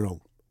fight. Don't get me wrong.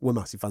 We're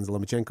massive fans of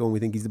Lomachenko and we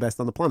think he's the best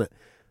on the planet.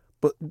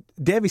 But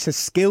Davis has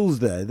skills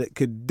there that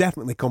could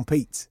definitely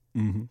compete,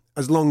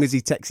 as long as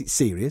he takes it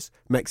serious,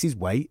 makes his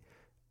weight,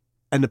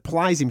 and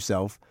applies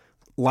himself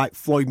like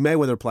Floyd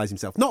Mayweather applies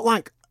himself. Not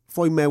like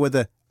Floyd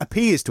Mayweather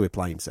appears to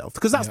apply himself,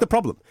 because that's the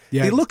problem.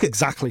 Yeah, they look at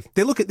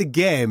the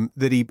game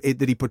that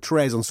he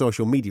portrays on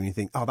social media and you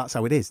think, oh, that's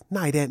how it is.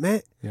 No, it ain't,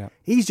 mate. Yeah.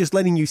 He's just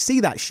letting you see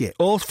that shit.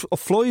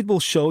 Floyd will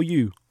show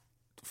you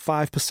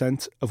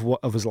 5%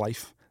 of his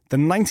life. The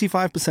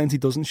 95% he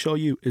doesn't show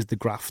you is the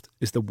graft,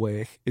 is the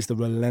work, is the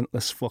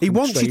relentless fucking. He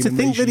wants you to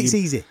think that it's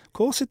easy. Of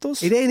course it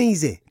does. It ain't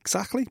easy.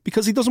 Exactly.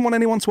 Because he doesn't want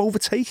anyone to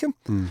overtake him.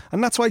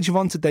 And that's why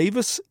Gervonta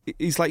Davis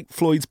is like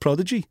Floyd's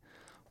prodigy.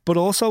 But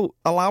also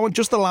allowing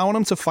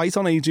him to fight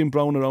on Adrian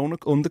Broner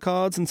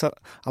undercards and to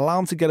allow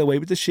him to get away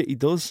with the shit he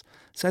does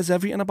says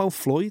everything about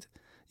Floyd.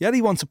 Yeah, he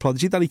wants a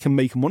prodigy that he can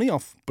make money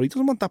off, but he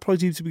doesn't want that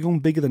prodigy to become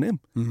bigger than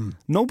him.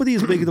 Nobody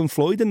is bigger than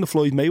Floyd in the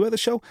Floyd Mayweather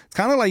show. It's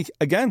kind of like,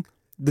 again,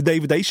 the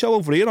David A show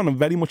over here on a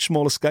very much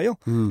smaller scale.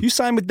 You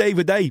sign with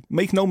David A,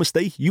 make no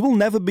mistake, you will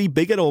never be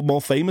bigger or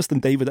more famous than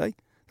David A.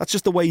 That's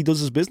just the way he does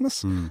his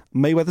business.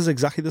 Mayweather's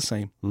exactly the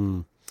same.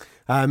 You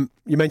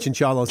mentioned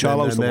Charlo's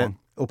the one.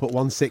 Up at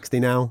 160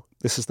 now.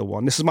 This is the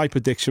one. This is my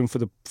prediction for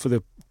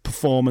the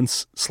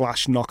performance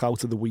 /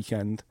 knockout of the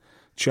weekend.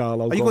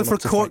 Charlo. Are you going for a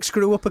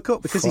corkscrew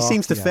uppercut? Because he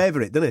seems to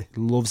favour it, doesn't he?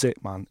 Loves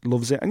it, man.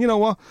 Loves it. And you know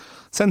what?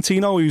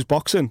 Santino, who's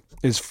boxing,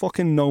 is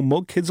fucking no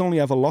mug. Kid's only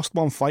ever lost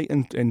one fight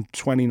in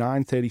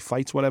 29, 30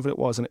 fights, whatever it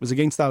was. And it was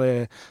against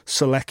that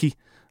Selecki,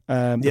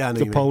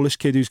 the Polish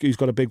kid who's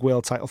got a big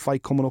world title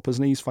fight coming up,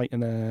 isn't he? He's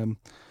fighting...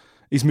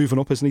 He's moving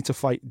up, isn't he, to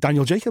fight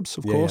Daniel Jacobs,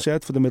 of course,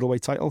 for the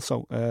middleweight title.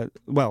 So,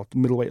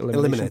 middleweight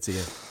elimination. Eliminator,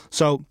 yeah.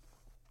 So,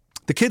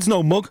 the kid's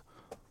no mug,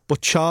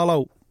 but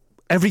Charlo,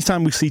 every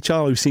time we see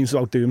Charlo, he seems to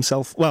outdo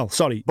himself. Well,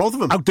 sorry. Both of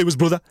them. Outdo his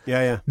brother.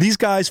 Yeah. These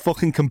guys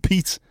fucking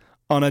compete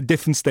on a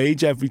different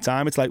stage every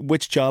time. It's like,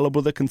 which Charlo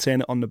brother can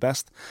turn it on the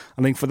best?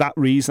 I think for that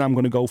reason, I'm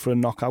going to go for a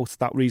knockout.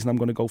 That reason, I'm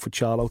going to go for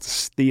Charlo to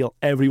steal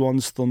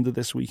everyone's thunder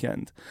this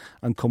weekend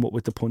and come up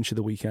with the punch of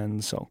the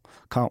weekend. So,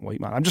 can't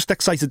wait, man. I'm just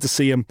excited to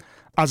see him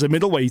as a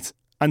middleweight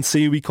and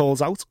see who he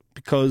calls out,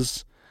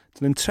 because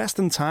it's an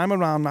interesting time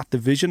around that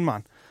division,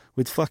 man,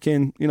 with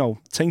fucking,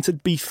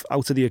 tainted beef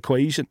out of the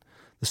equation.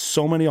 There's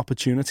so many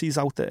opportunities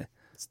out there.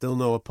 Still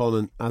no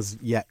opponent as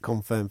yet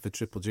confirmed for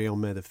Triple G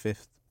on May the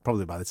 5th.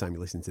 Probably by the time you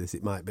listen to this,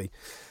 it might be.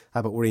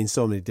 But we're in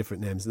so many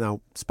different names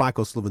now. Spike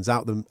O'Sullivan's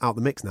out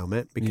the mix now,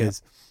 mate,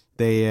 because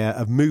they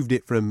have moved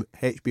it from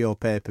HBO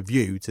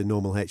pay-per-view to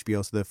normal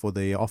HBO, so therefore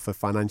the offer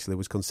financially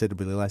was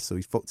considerably less, so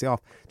he's fucked it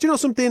off. Do you know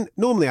something?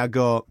 Normally I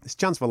go, it's a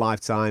chance for a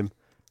lifetime,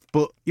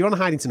 but you're on a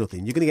hiding to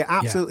nothing. You're going to get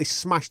absolutely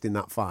smashed in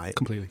that fight.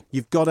 Completely.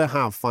 You've got to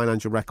have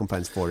financial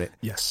recompense for it.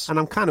 Yes. And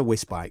I'm kind of with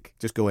Spike,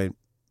 just going,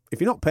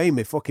 if you're not paying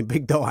me fucking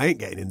big dough, I ain't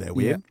getting in there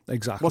with you.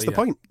 Exactly. What's the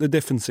point? The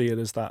difference here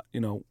is that,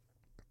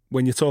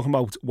 when you're talking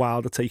about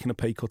Wilder taking a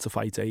pay cut to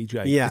fight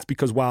AJ, it's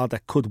because Wilder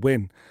could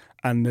win,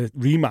 and the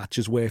rematch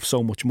is worth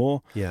so much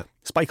more. Yeah.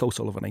 Spike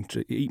O'Sullivan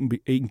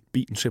ain't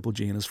beating Triple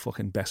G in his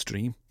fucking best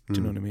dream.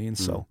 Do you know what I mean?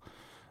 So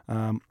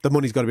the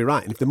money's got to be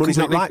right, and if the money's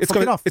not right, it's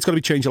got to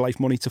be change of life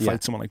money to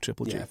fight someone like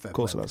Triple G. Yeah, of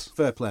course it does.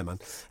 Fair play, man.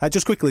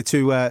 Just quickly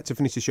to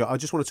finish the show, I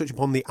just want to touch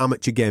upon the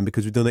amateur game,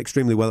 because we've done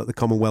extremely well at the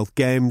Commonwealth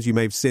Games. You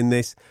may have seen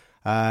this.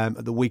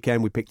 At the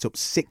weekend, we picked up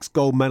 6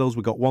 gold medals.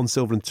 We got 1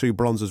 silver and 2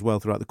 bronze as well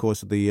throughout the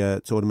course of the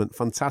tournament.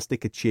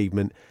 Fantastic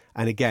achievement.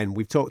 And again,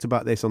 we've talked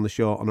about this on the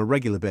show on a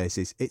regular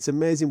basis. It's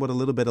amazing what a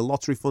little bit of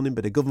lottery funding,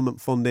 bit of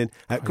government funding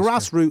at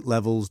grassroots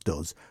levels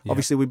does. Yeah.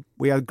 Obviously,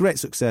 we had great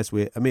success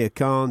with Amir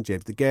Khan,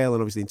 James DeGale,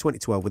 and obviously in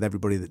 2012 with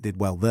everybody that did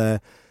well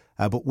there.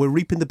 But we're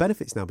reaping the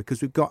benefits now,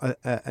 because we've got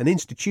an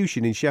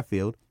institution in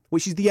Sheffield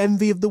which is the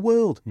envy of the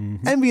world.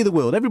 Envy of the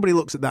world. Everybody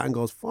looks at that and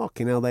goes,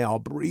 fucking hell, they are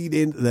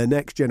breeding the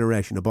next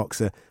generation of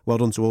boxer. Well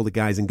done to all the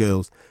guys and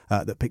girls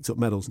that picked up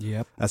medals,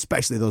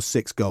 especially those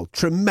 6 gold.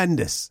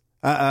 Tremendous.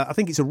 I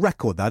think it's a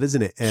record, that,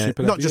 isn't it?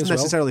 Not just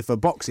necessarily for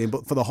boxing,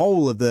 but for the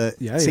whole of the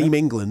Team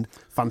England.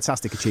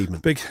 Fantastic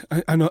achievement. Big,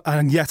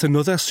 and yet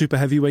another super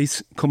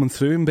heavyweight coming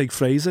through in Big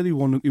Fraser. He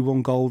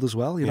won gold as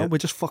well. You know, we're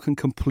just fucking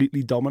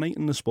completely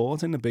dominating the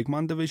sport in the big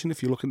man division.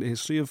 If you look at the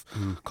history of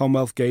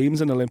Commonwealth Games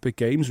and Olympic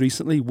Games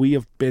recently, we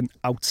have been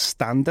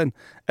outstanding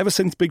ever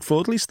since Big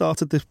Frodley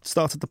started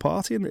the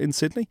party in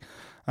Sydney.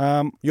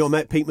 Your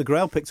mate Pete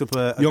McGrail picked up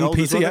a young gold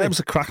Peter. as well, It was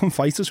a cracking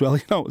fight as well.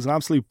 You know, it was an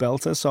absolute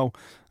belter. So.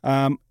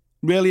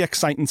 really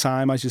exciting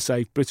time, as you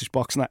say. British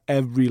boxing at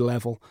every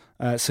level.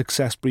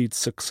 Success breeds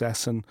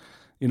success. And,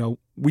 you know,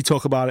 we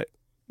talked about it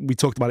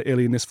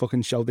earlier in this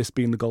fucking show, this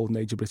being the golden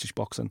age of British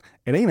boxing.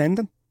 It ain't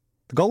ending.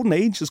 The golden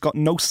age has got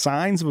no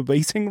signs of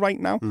abating right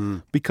now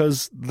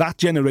because that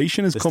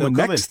generation is coming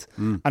next.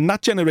 And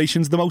that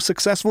generation's the most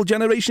successful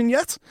generation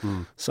yet.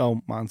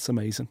 So, man, it's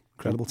amazing.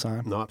 Incredible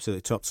time. No,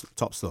 absolutely. Top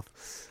stuff.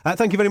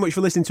 Thank you very much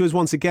for listening to us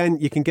once again.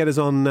 You can get us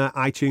on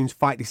iTunes,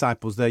 Fight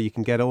Disciples there. You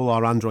can get all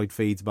our Android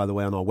feeds, by the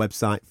way, on our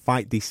website,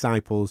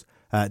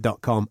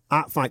 fightdisciples.com,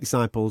 at Fight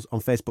Disciples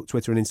on Facebook,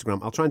 Twitter and Instagram.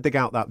 I'll try and dig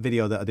out that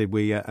video that I did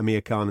with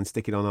Amir Khan and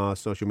stick it on our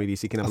social media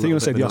so you can have a look. I think you were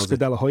going to say the Oscar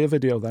De La Hoya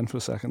video then for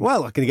a second.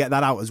 Well, I can get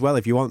that out as well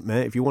if you want,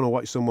 mate. If you want to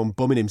watch someone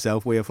bumming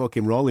himself with a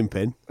fucking rolling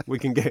pin, we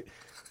can get...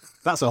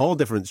 That's a whole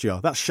different show.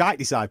 That's Shite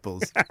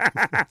Disciples.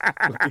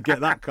 we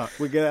get that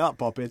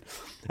popping.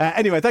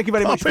 Anyway, thank you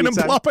very much for your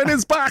time. Popping and plopping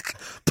is back.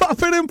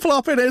 Popping and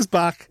plopping is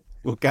back.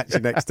 We'll catch you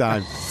next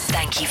time.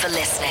 Thank you for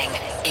listening.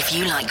 If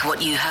you like what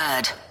you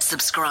heard,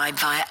 subscribe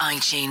via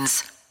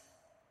iTunes.